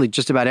really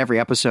just about every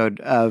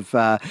episode of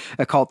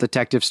occult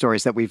detective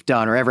stories that we've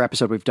done, or every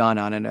episode we've done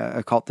on an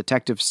occult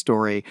detective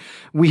story,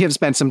 we have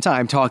spent some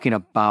time talking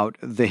about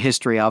the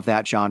history of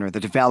that genre, the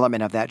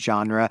development of that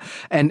genre,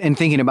 and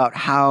thinking about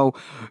how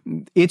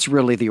it's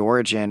really the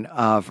origin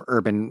of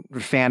urban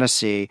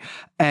fantasy.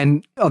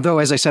 And although,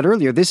 as I said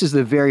earlier, this is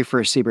the very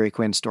first Seabury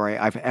Quinn story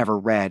I've ever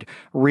read,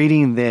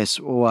 reading this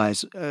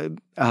was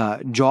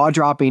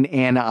jaw-dropping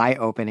and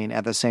eye-opening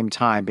at the same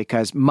time,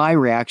 because my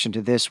reaction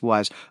to this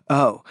was,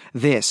 oh,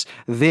 this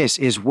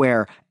is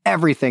where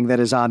everything that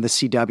is on the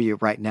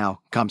CW right now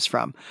comes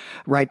from,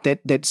 right?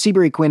 That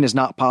Seabury Quinn is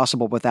not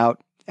possible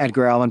without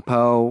Edgar Allan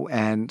Poe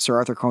and Sir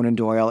Arthur Conan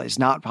Doyle, is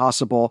not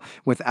possible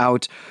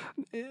without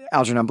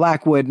Algernon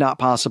Blackwood, not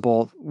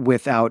possible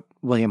without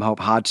William Hope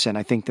Hodgson.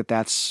 I think that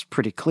that's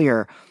pretty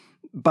clear.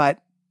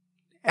 But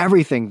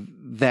everything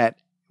that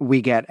we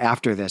get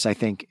after this, I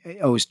think,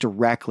 owes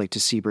directly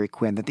to Seabury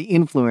Quinn, that the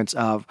influence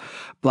of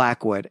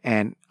Blackwood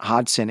and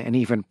Hodgson and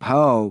even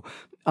Poe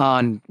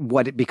on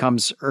what it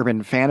becomes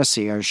urban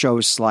fantasy, or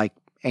shows like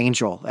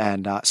Angel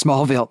and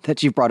Smallville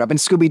that you've brought up, and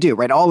Scooby-Doo,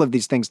 right? All of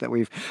these things that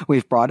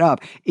we've brought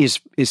up is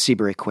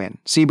Seabury Quinn.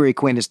 Seabury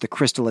Quinn is the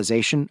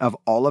crystallization of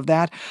all of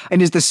that,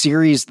 and is the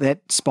series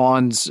that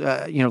spawns,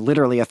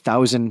 literally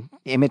 1,000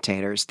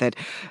 imitators. That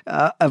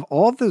of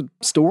all the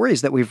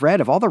stories that we've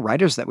read, of all the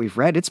writers that we've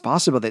read, it's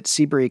possible that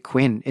Seabury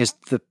Quinn is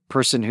the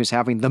person who's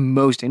having the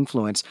most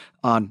influence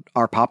on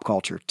our pop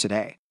culture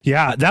today.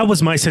 Yeah, that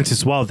was my sense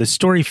as well. The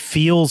story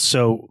feels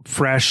so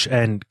fresh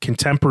and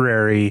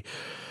contemporary,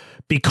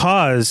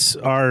 because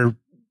our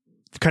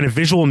kind of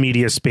visual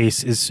media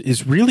space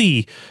is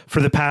really, for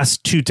the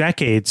past 2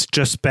 decades,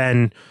 just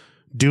been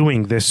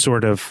doing this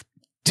sort of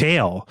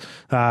tale.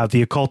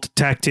 The occult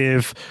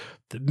detective,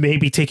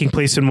 maybe taking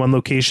place in one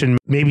location,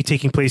 maybe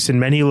taking place in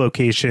many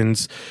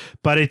locations,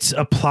 but it's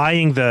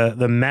applying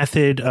the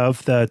method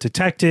of the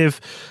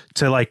detective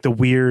to like the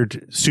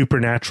weird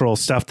supernatural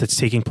stuff that's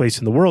taking place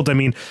in the world. I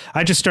mean,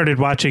 I just started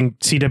watching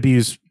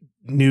CW's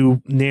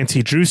new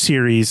Nancy Drew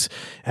series,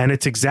 and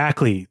it's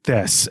exactly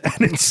this,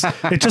 and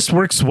it just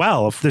works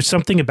well. If there's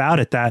something about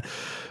it that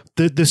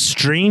the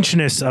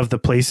strangeness of the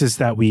places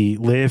that we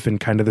live in,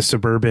 kind of the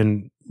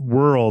suburban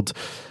world,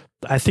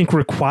 I think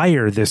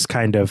require this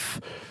kind of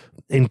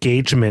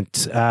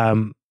engagement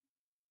that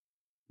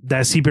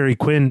Seabury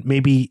Quinn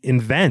maybe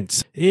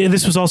invents.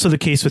 This was also the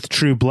case with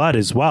True Blood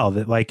as well,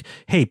 that like,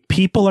 hey,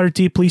 people are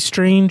deeply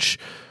strange,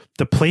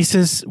 the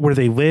places where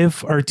they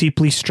live are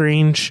deeply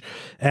strange,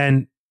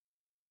 and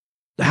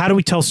how do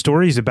we tell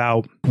stories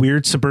about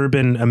weird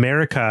suburban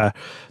America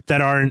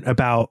that aren't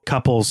about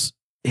couples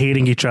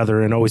hating each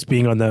other and always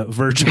being on the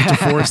verge of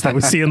divorce that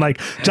we see in like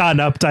John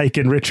Updike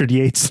and Richard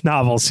Yates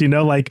novels?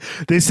 Like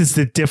this is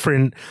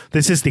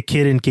the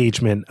kid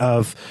engagement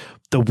of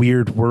the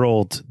weird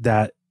world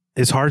that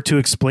is hard to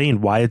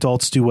explain why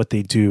adults do what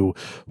they do.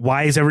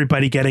 Why is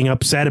everybody getting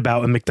upset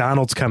about a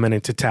McDonald's coming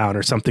into town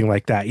or something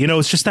like that? You know,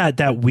 it's just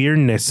that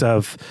weirdness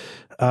of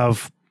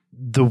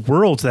the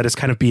world that is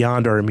kind of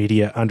beyond our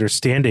immediate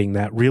understanding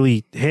that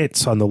really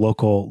hits on the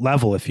local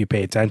level if you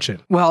pay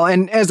attention. Well,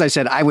 and as I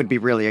said, I would be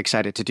really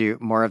excited to do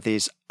more of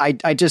these.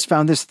 I just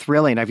found this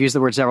thrilling. I've used the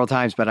word several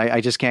times, but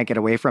I just can't get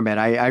away from it.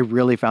 I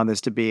really found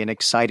this to be an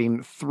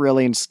exciting,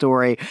 thrilling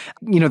story.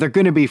 You know, they're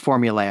going to be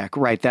formulaic,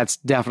 right? That's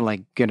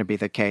definitely going to be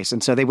the case.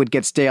 And so they would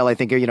get stale, I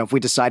think, you know, if we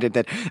decided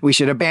that we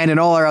should abandon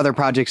all our other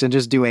projects and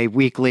just do a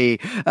weekly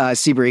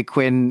Seabury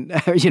Quinn,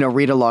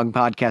 read-along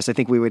podcast. I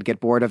think we would get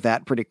bored of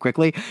that pretty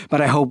quickly.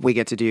 But I hope we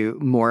get to do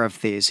more of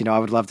these. You know, I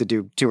would love to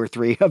do 2 or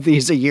 3 of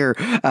these a year.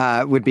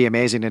 Would be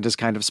amazing, and just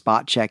kind of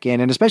spot check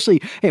in. And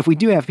especially if we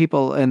do have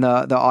people in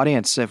the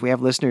audience, if we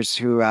have listeners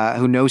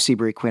who know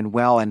Seabury Quinn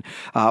well and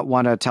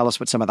want to tell us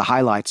what some of the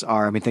highlights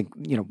are, I mean,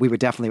 we would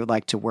definitely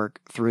like to work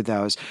through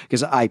those,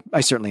 because I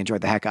certainly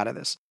enjoyed the heck out of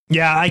this.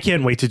 Yeah, I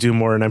can't wait to do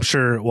more, and I'm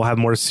sure we'll have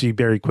more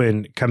Seabury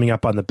Quinn coming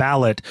up on the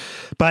ballot.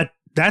 But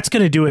that's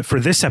going to do it for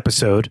this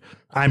episode.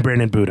 I'm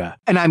Brandon Buddha.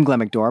 And I'm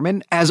Glenn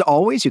McDorman. As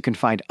always, you can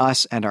find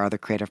us and our other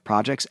creative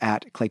projects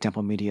at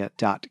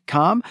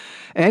claytemplemedia.com.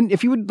 And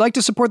if you would like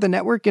to support the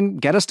network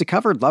and get us to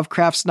cover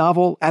Lovecraft's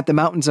novel At the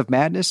Mountains of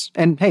Madness,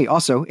 and hey,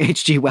 also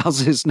H.G.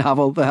 Wells's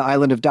novel The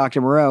Island of Dr.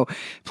 Moreau,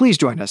 please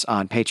join us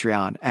on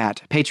Patreon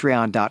at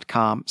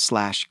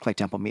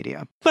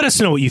patreon.com/claytemplemedia. Let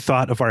us know what you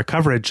thought of our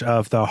coverage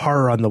of the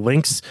Horror on the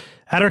Links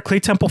at our Clay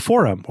Temple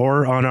forum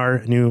or on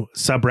our new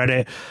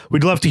subreddit.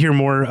 We'd love to hear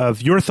more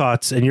of your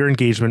thoughts and your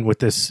engagement with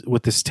this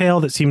tale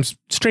that seems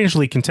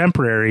strangely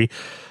contemporary.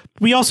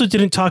 We also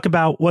didn't talk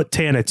about what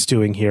Tanit's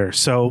doing here,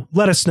 so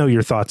let us know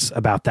your thoughts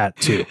about that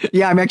too.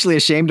 Yeah, I'm actually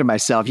ashamed of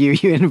myself. You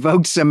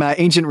invoked some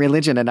ancient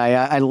religion, and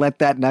I let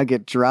that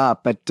nugget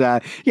drop. But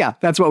yeah,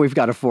 that's what we've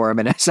got a forum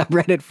and a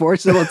subreddit for,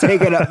 so we'll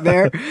take it up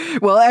there.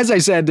 Well, as I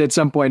said at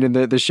some point in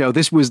the show,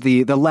 this was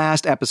the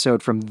last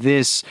episode from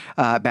this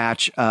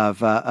batch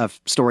of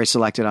stories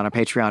selected on a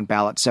Patreon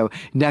ballot. So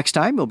next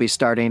time, we'll be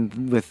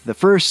starting with the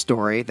first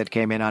story that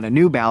came in on a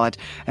new ballot,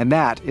 and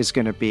that is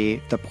going to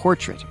be The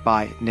Portrait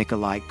by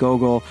Nikolai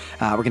Gogol.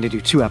 We're going to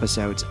do 2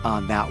 episodes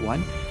on that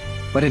one.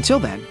 But until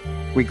then,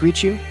 we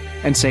greet you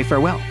and say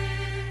farewell.